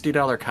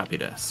 $60 copy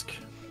desk.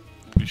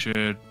 We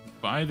should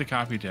buy the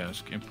copy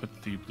desk and put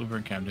the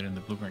blueprint cabinet in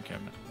the blueprint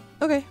cabinet.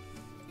 Okay.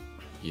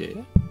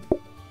 Yeah.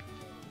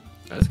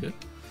 That's good.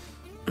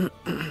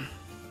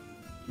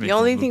 The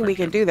only thing we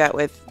can do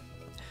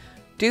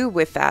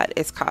with that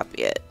is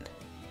copy it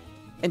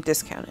and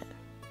discount it.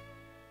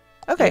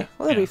 Okay, Yeah,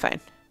 well, that'll yeah. be fine.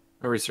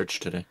 I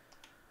researched today.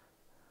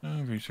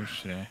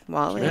 Research today.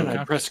 Wally. Man,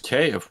 Yeah. I'd press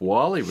K if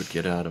Wally would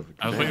get out of.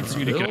 I was waiting for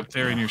you to get Bill. up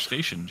there in your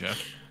station,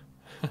 Jeff.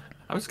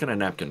 I was gonna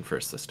napkin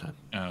first this time.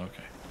 Oh,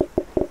 okay.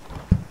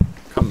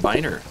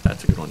 Combiner,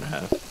 that's a good one to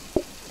have.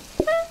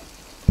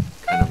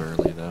 Kind of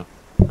early though,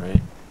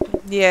 right?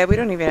 Yeah, we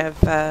don't even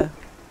have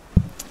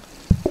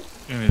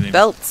Anything.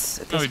 belts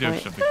at Oh, this we do have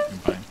point. stuff we can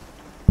combine.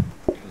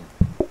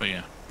 But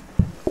yeah.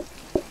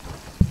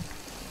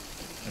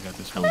 I got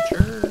this one.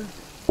 Culture.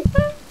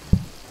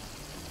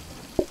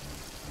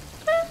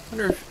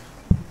 Wonder if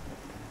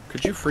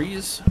could you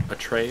freeze a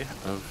tray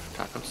of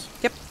tacos?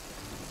 Yep.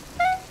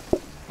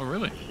 Oh,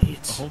 really?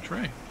 Neat. A whole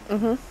tray?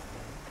 Mm-hmm.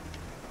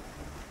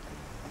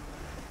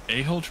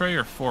 A whole tray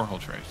or 4 whole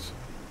trays?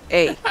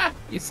 A.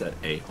 You said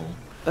a hole.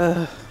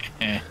 Ugh.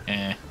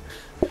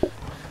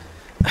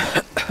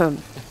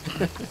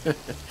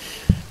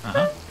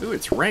 Uh-huh. Ooh,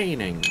 it's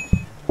raining.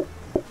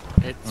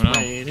 It's Oh, no.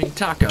 raining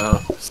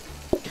tacos.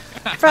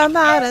 From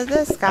out of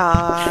the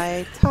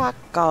sky,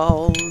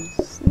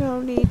 tacos.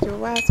 No need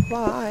to ask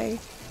why.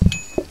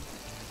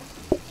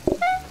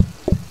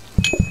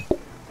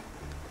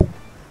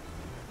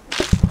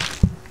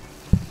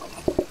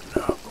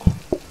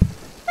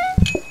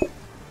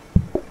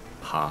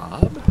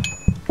 Hob.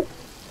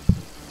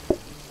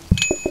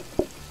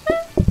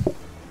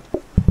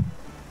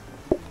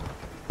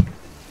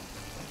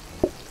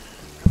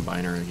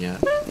 Combiner again.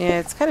 Yeah,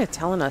 it's kind of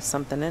telling us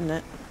something, isn't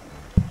it?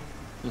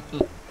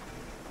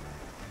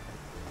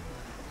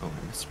 Oh,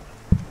 I missed one.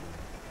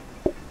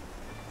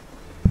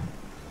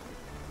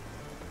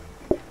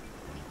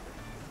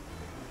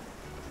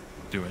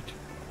 Do it.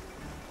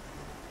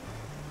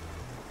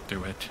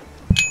 Do it.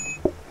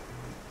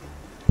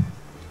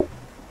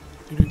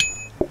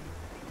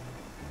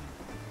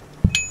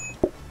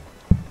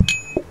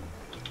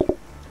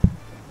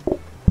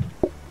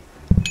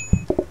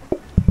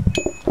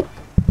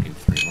 Need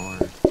 3 more.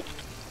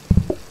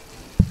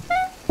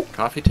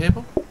 Coffee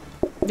table?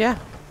 Yeah,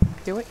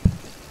 do it.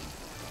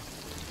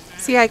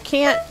 See, I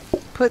can't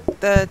put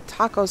the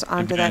tacos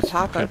onto that You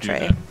taco could do tray.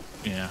 that.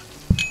 Yeah.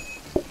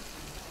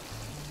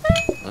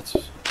 Let's.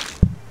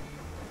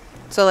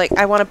 So, like,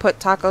 I want to put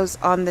tacos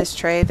on this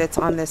tray that's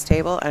on this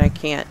table, and I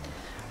can't.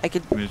 I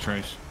could. Give me the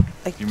trays.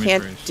 I Give me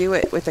can't trays. do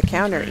it with a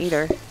counter trays.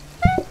 either.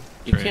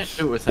 You can't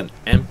do it with an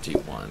empty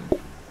one,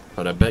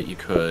 but I bet you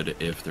could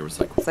if there was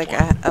like. It's like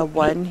one. a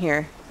one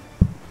here.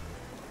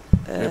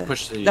 Yeah,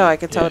 push the. No, I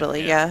could yeah,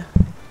 totally, yeah.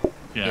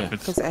 Yeah, Yeah. if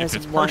it's, 'Cause it has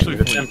if it's one. partially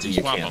If it's full, empty, you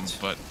you can swap them, can't.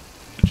 but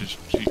it's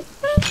just cheap.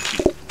 It's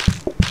cheap.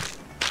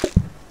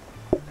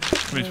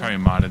 Somebody's probably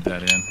modded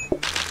that in.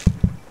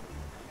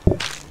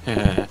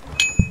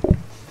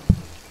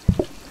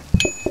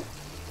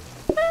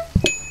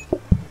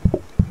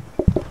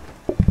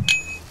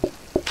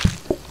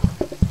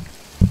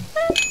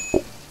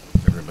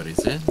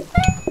 Everybody's in.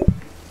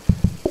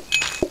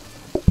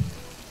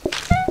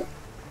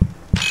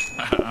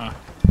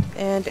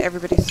 And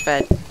everybody's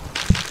fed.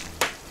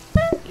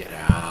 Get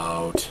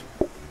out.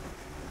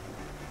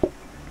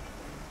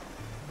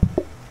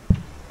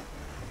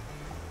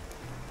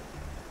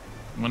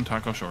 One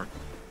taco short.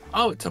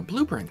 Oh, it's a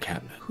blueprint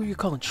cabinet. Who you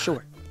calling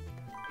short?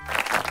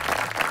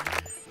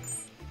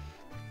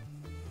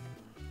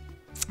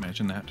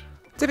 Imagine that.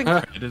 Tipping.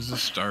 It is a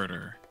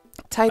starter.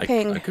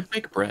 Typing. I could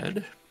make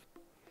bread.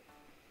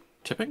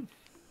 Tipping?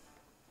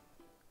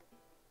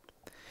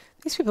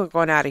 These people are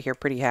going out of here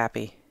pretty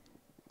happy.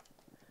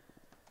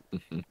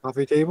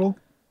 Coffee table?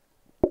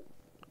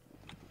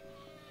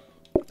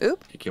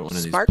 Oop. You get one of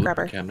these Smart blueprint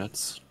grabber.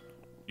 cabinets.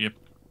 Yep.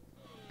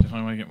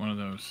 Definitely want to get one of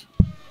those.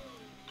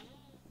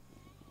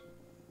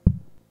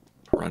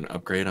 Run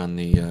upgrade on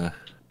the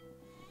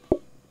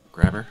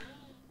grabber.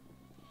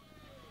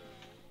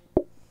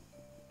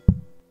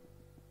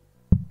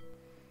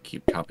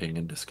 Keep copying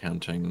and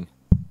discounting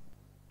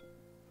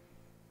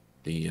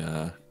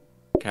the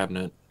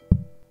cabinet.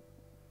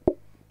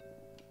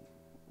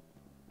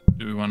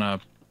 Do we want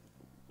to...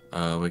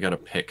 We got to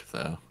pick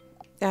though.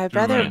 Yeah, I'd Do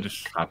we rather. wanna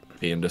just...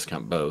 Copy and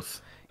discount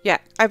both. Yeah,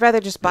 I'd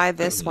rather just buy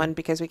this one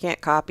because we can't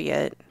copy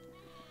it.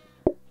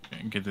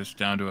 And get this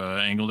down to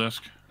a angle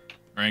disc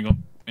or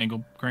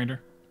angle grinder.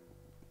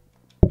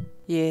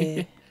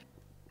 Yeah.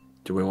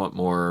 Do we want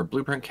more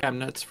blueprint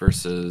cabinets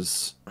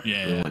versus we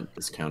Yeah. want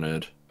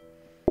discounted?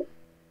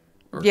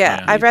 Or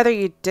Yeah, I'd rather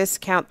you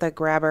discount the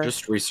grabber.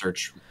 just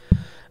research.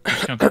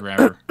 Discount the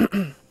grabber.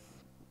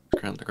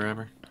 Discount the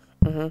grabber.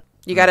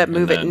 You got to And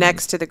move it then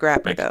next to the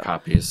grabber, Make though.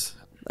 copies.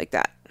 Like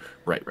that.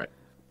 Right. Right.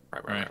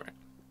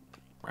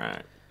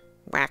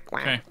 Whack,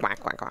 whack, Okay.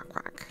 whack, whack, whack,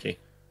 whack. Okay.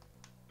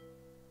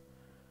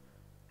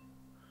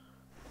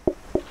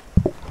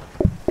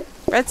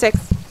 Red 6.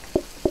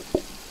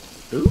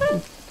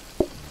 Ooh.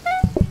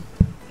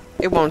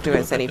 It won't do I know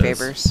us what any that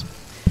does. favors.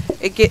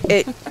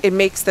 It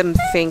makes them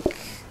think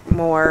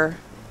more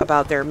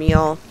about their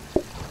meal,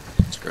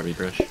 Scrubby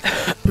brush.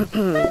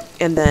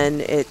 and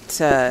then it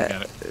Got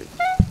it.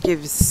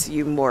 gives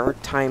you more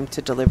time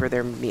to deliver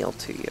their meal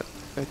to you,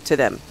 or to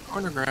them.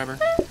 Corner grabber.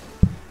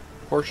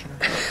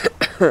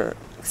 Portioner.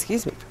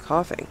 Excuse me for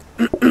coughing.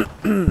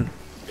 It'd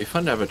be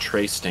fun to have a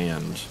tray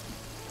stand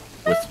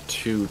with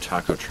 2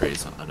 taco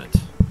trays on it.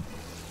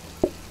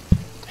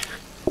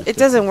 It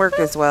doesn't work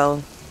as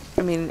well.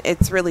 I mean,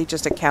 it's really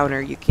just a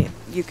counter. You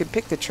could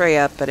pick the tray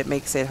up, but it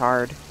makes it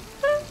hard.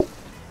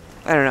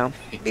 I don't know.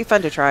 It'd be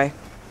fun to try.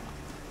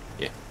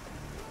 Yeah.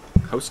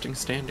 Hosting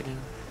stand again.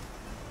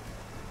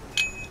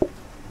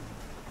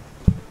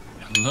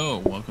 Hello,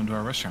 welcome to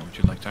our restaurant. Would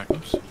you like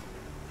tacos?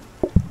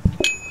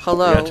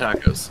 Hello. We got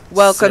tacos.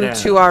 Welcome Sit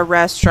to down. our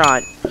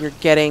restaurant. You're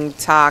getting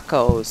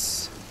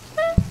tacos.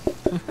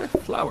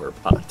 Flower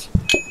pot.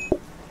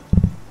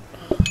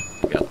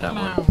 We got that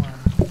one.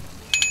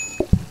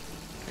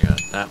 We got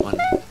that one.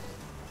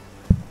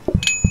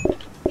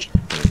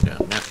 Putting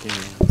down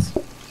napkins.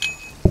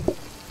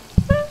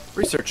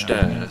 Research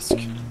desk.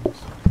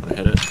 Wanna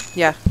hit it?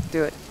 Yeah,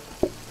 do it.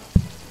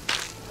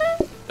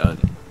 Done.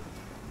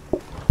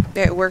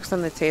 Yeah, it works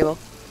on the table.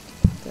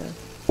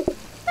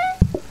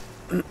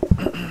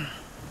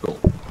 Cool.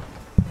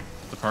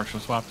 The partial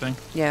swap thing?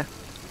 Yeah.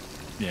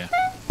 Yeah.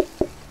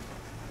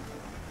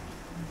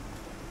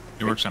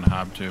 It works on a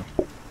hob too.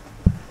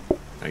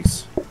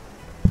 Nice.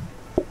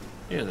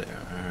 Here they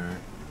are.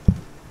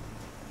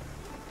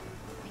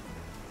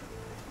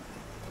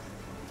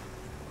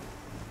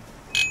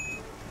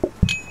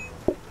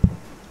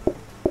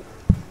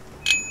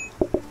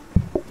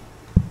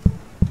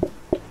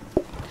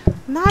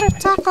 Not a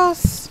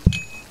tacos.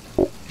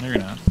 No, you're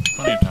not.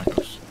 Plenty of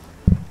tacos.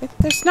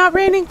 There's not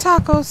raining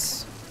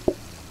tacos.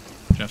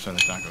 Jeff's out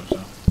of tacos,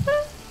 though.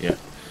 Yeah.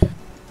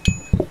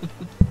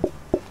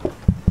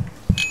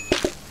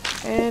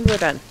 And we're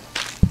done.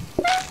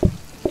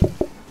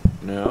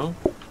 No?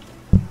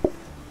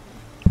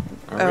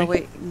 Are Oh, we?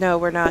 wait. No,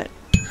 we're not.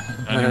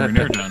 I think we're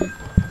near done.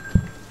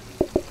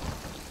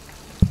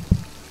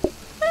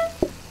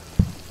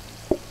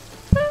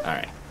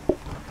 Alright.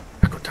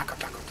 Taco, taco, taco,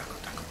 taco,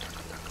 taco,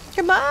 taco, taco.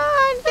 Come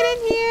on, get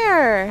in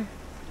here.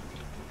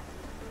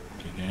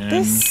 Get in,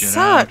 This get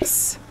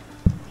sucks.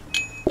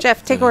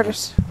 Jeff, take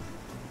orders.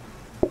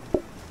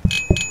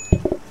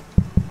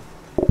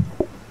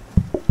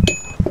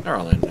 They're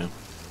all in now.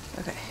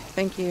 Okay,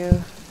 thank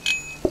you.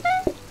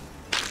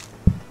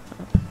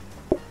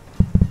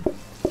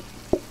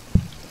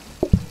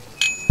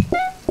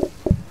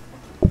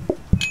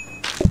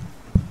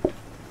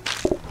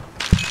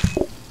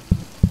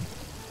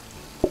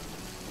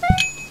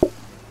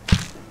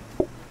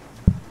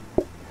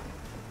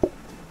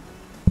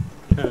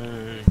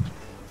 Yay.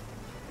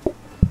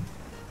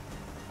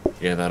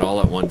 Yeah, that all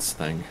at once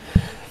thing.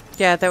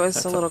 Yeah, that was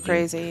That's a little up to you.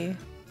 crazy.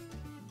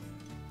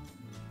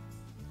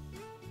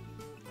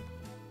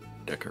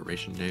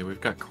 Decoration day. We've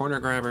got corner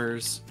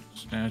grabbers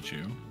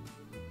Statue.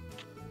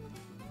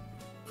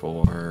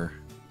 for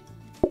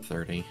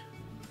 30.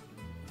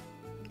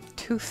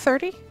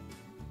 230?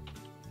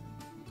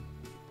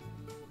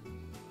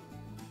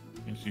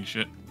 Can't see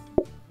shit.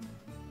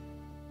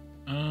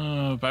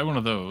 Buy one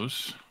of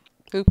those.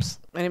 Oops,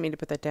 I didn't mean to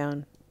put that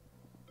down.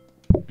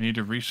 We need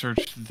to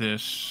research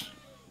this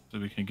so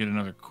we can get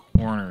another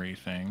cornery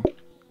thing.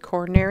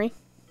 Coronary.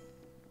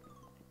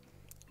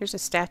 Here's a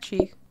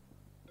statue.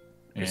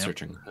 Yeah,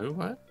 Researching who?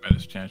 What? buy the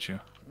statue.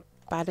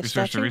 By the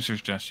Research the statue.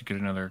 research desk to get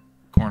another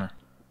corner.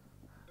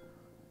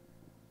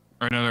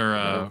 Or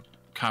another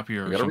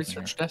copier We or got a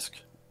something. research desk?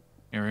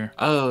 Here, here.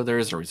 Oh, there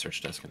is a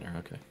research desk in there.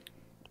 Okay.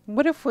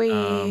 What if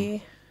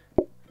we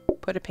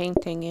put a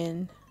painting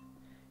in?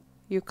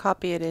 You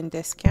copy it and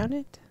discount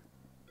it?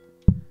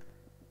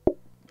 What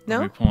are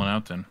No? we pulling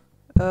out then?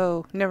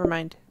 Oh, never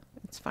mind.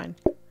 It's fine.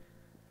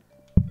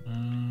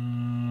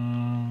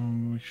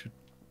 We should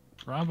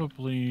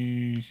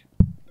probably...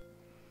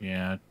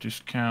 Yeah,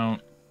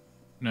 discount...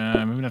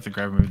 Nah, maybe not the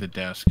grabber, maybe the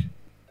desk.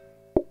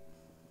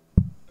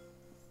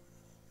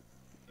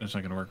 That's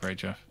not gonna work, right,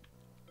 Jeff?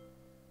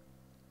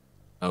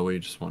 Oh, we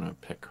just want to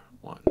pick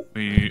one.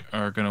 We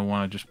are gonna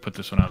want to just put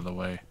this one out of the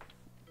way.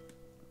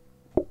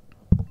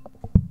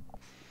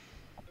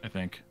 I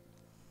think.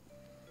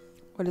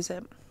 What is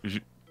it?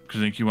 Because I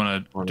think you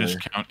want to Corner.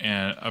 discount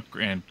and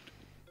upgrade and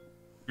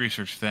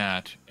research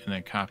that and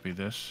then copy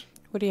this.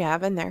 What do you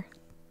have in there?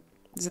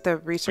 Is it the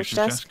research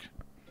desk?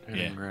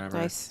 Yeah. Grabber.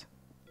 Nice.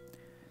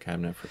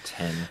 Cabinet for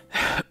 10.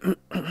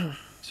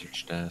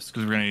 Research desk.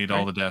 Because we're going to need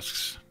all the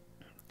desks.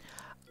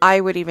 I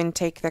would even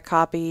take the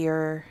copy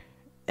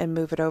and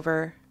move it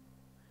over.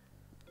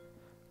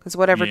 Because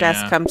whatever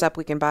desk comes up,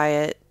 we can buy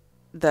it.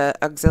 The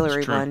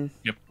auxiliary one.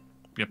 Yep.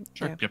 Yeah.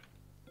 Yep. Yep.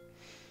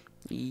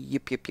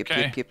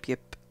 Okay.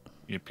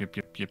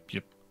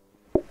 Yep.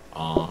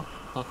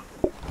 Uh-huh.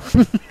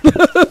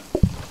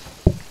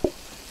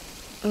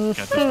 Got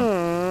this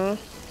one.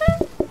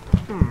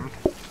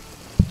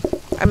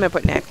 I'm going to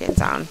put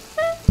napkins on.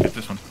 Get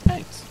this one.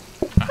 Thanks.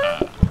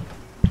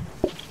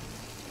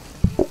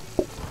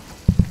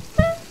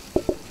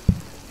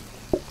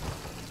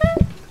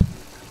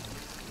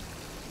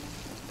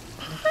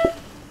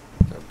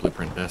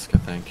 Blueprint desk, I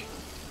think.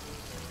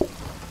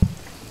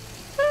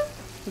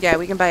 Yeah,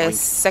 we can buy a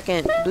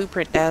second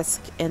blueprint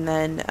desk and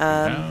then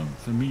Now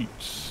the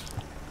meats.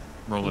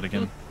 Roll it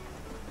again.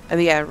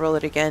 roll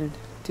it again.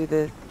 Do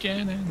the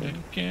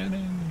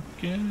Again.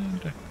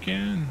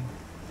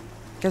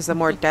 because the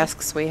more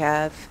desks we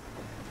have,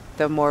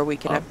 the more we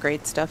can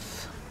upgrade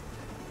stuff.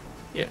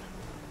 Yeah.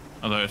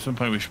 Although at some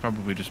point we should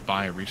probably just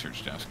buy a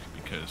research desk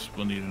because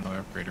we'll need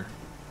another upgrader.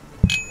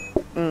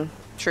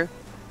 True.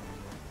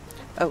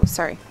 Oh,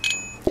 sorry.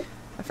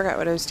 I forgot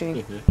what I was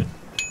doing.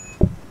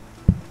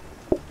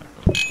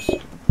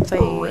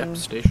 Playing. Rep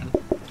station.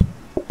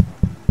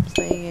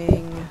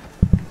 Playing.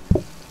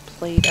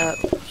 Plate up.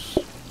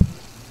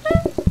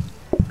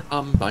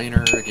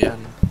 Combiner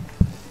again.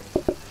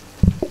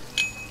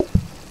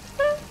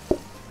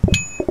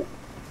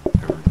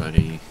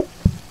 Everybody.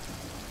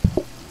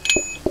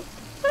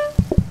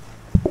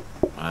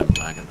 I'm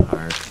lagging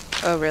hard.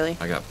 Oh, really?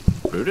 I got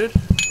booted?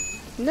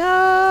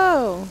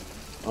 No!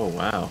 Oh,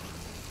 wow.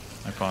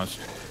 I paused.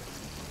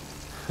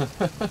 Can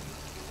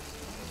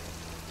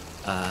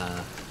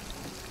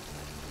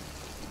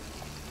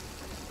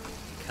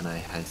I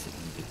has an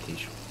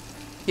invitation?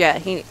 Yeah,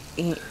 he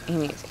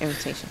needs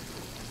invitation.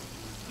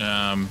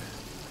 Good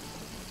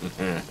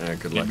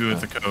luck. Hit me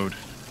with the code.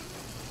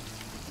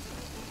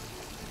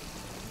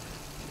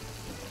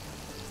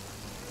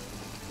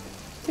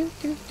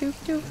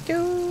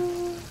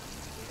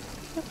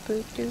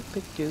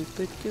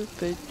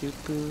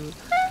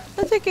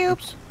 Thank you,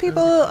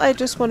 people. I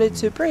just wanted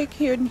to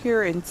break in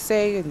here and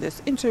say in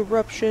this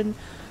interruption,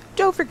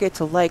 don't forget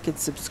to like and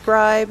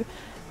subscribe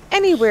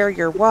anywhere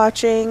you're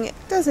watching. It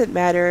doesn't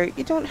matter.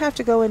 You don't have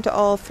to go into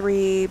all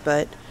three,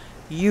 but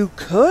you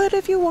could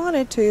if you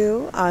wanted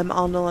to. I'm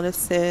Alnalana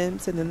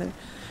Sims, and then the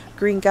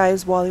green guy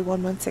is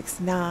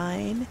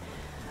Wally1169.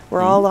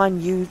 We're all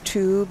on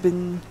YouTube,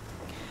 and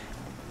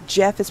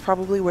Jeff is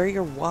probably where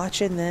you're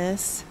watching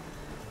this.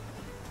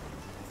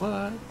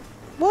 What?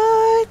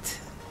 What?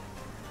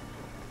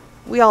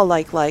 We all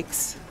like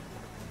likes.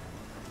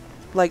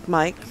 Like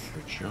Mike.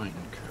 Enter join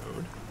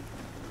code.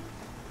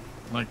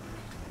 Like.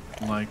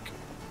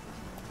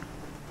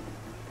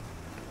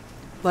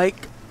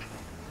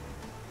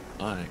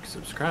 Like,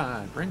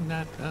 subscribe, ring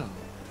that bell.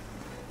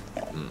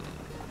 Is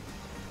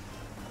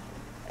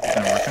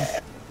that working?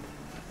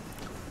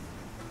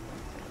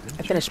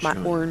 I finished my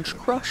Join orange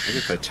code. crush. Maybe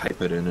if I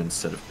type it in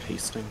instead of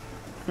pasting.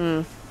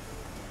 Nope.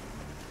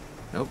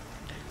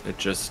 It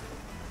just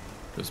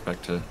goes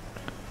back to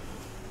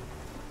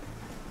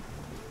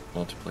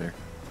multiplayer.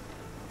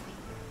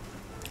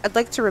 I'd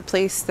like to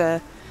replace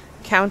the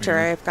counter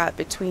I've got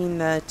between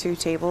the two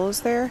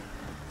tables there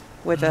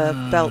with a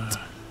belt.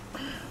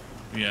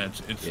 Yeah,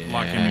 it's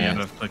locking me out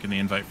of clicking the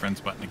invite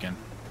friends button again.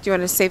 Do you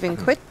want to save and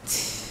quit?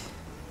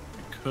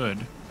 I could.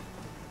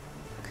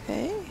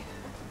 Okay.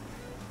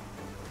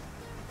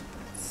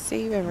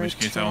 Save and In which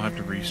case I'll have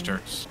to return.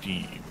 restart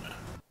Steam.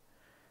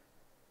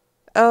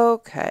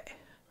 Okay.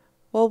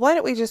 Well, why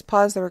don't we just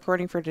pause the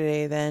recording for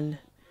today then?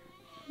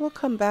 We'll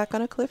come back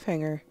on a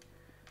cliffhanger.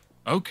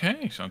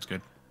 Okay, sounds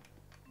good.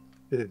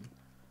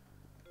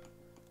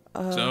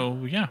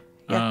 So, yeah.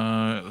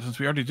 Since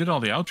we already did all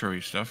the outro-y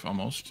stuff,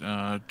 almost,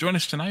 join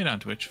us tonight on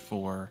Twitch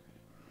for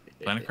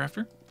Planet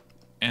Crafter.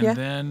 And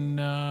then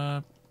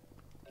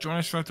join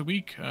us throughout the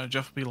week.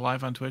 Jeff will be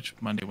live on Twitch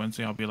Monday,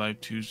 Wednesday. I'll be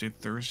live Tuesday,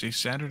 Thursday,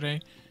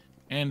 Saturday.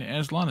 And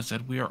as Lana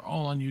said, we are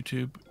all on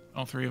YouTube,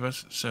 all three of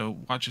us. So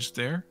watch us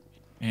there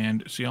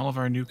and see all of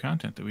our new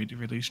content that we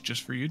release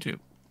just for YouTube.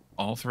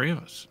 All three of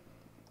us.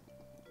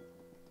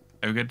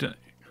 Have a good day.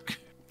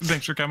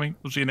 Thanks for coming.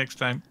 We'll see you next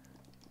time.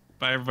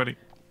 Bye, everybody.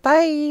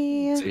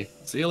 Bye.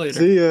 See you later.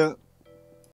 See ya.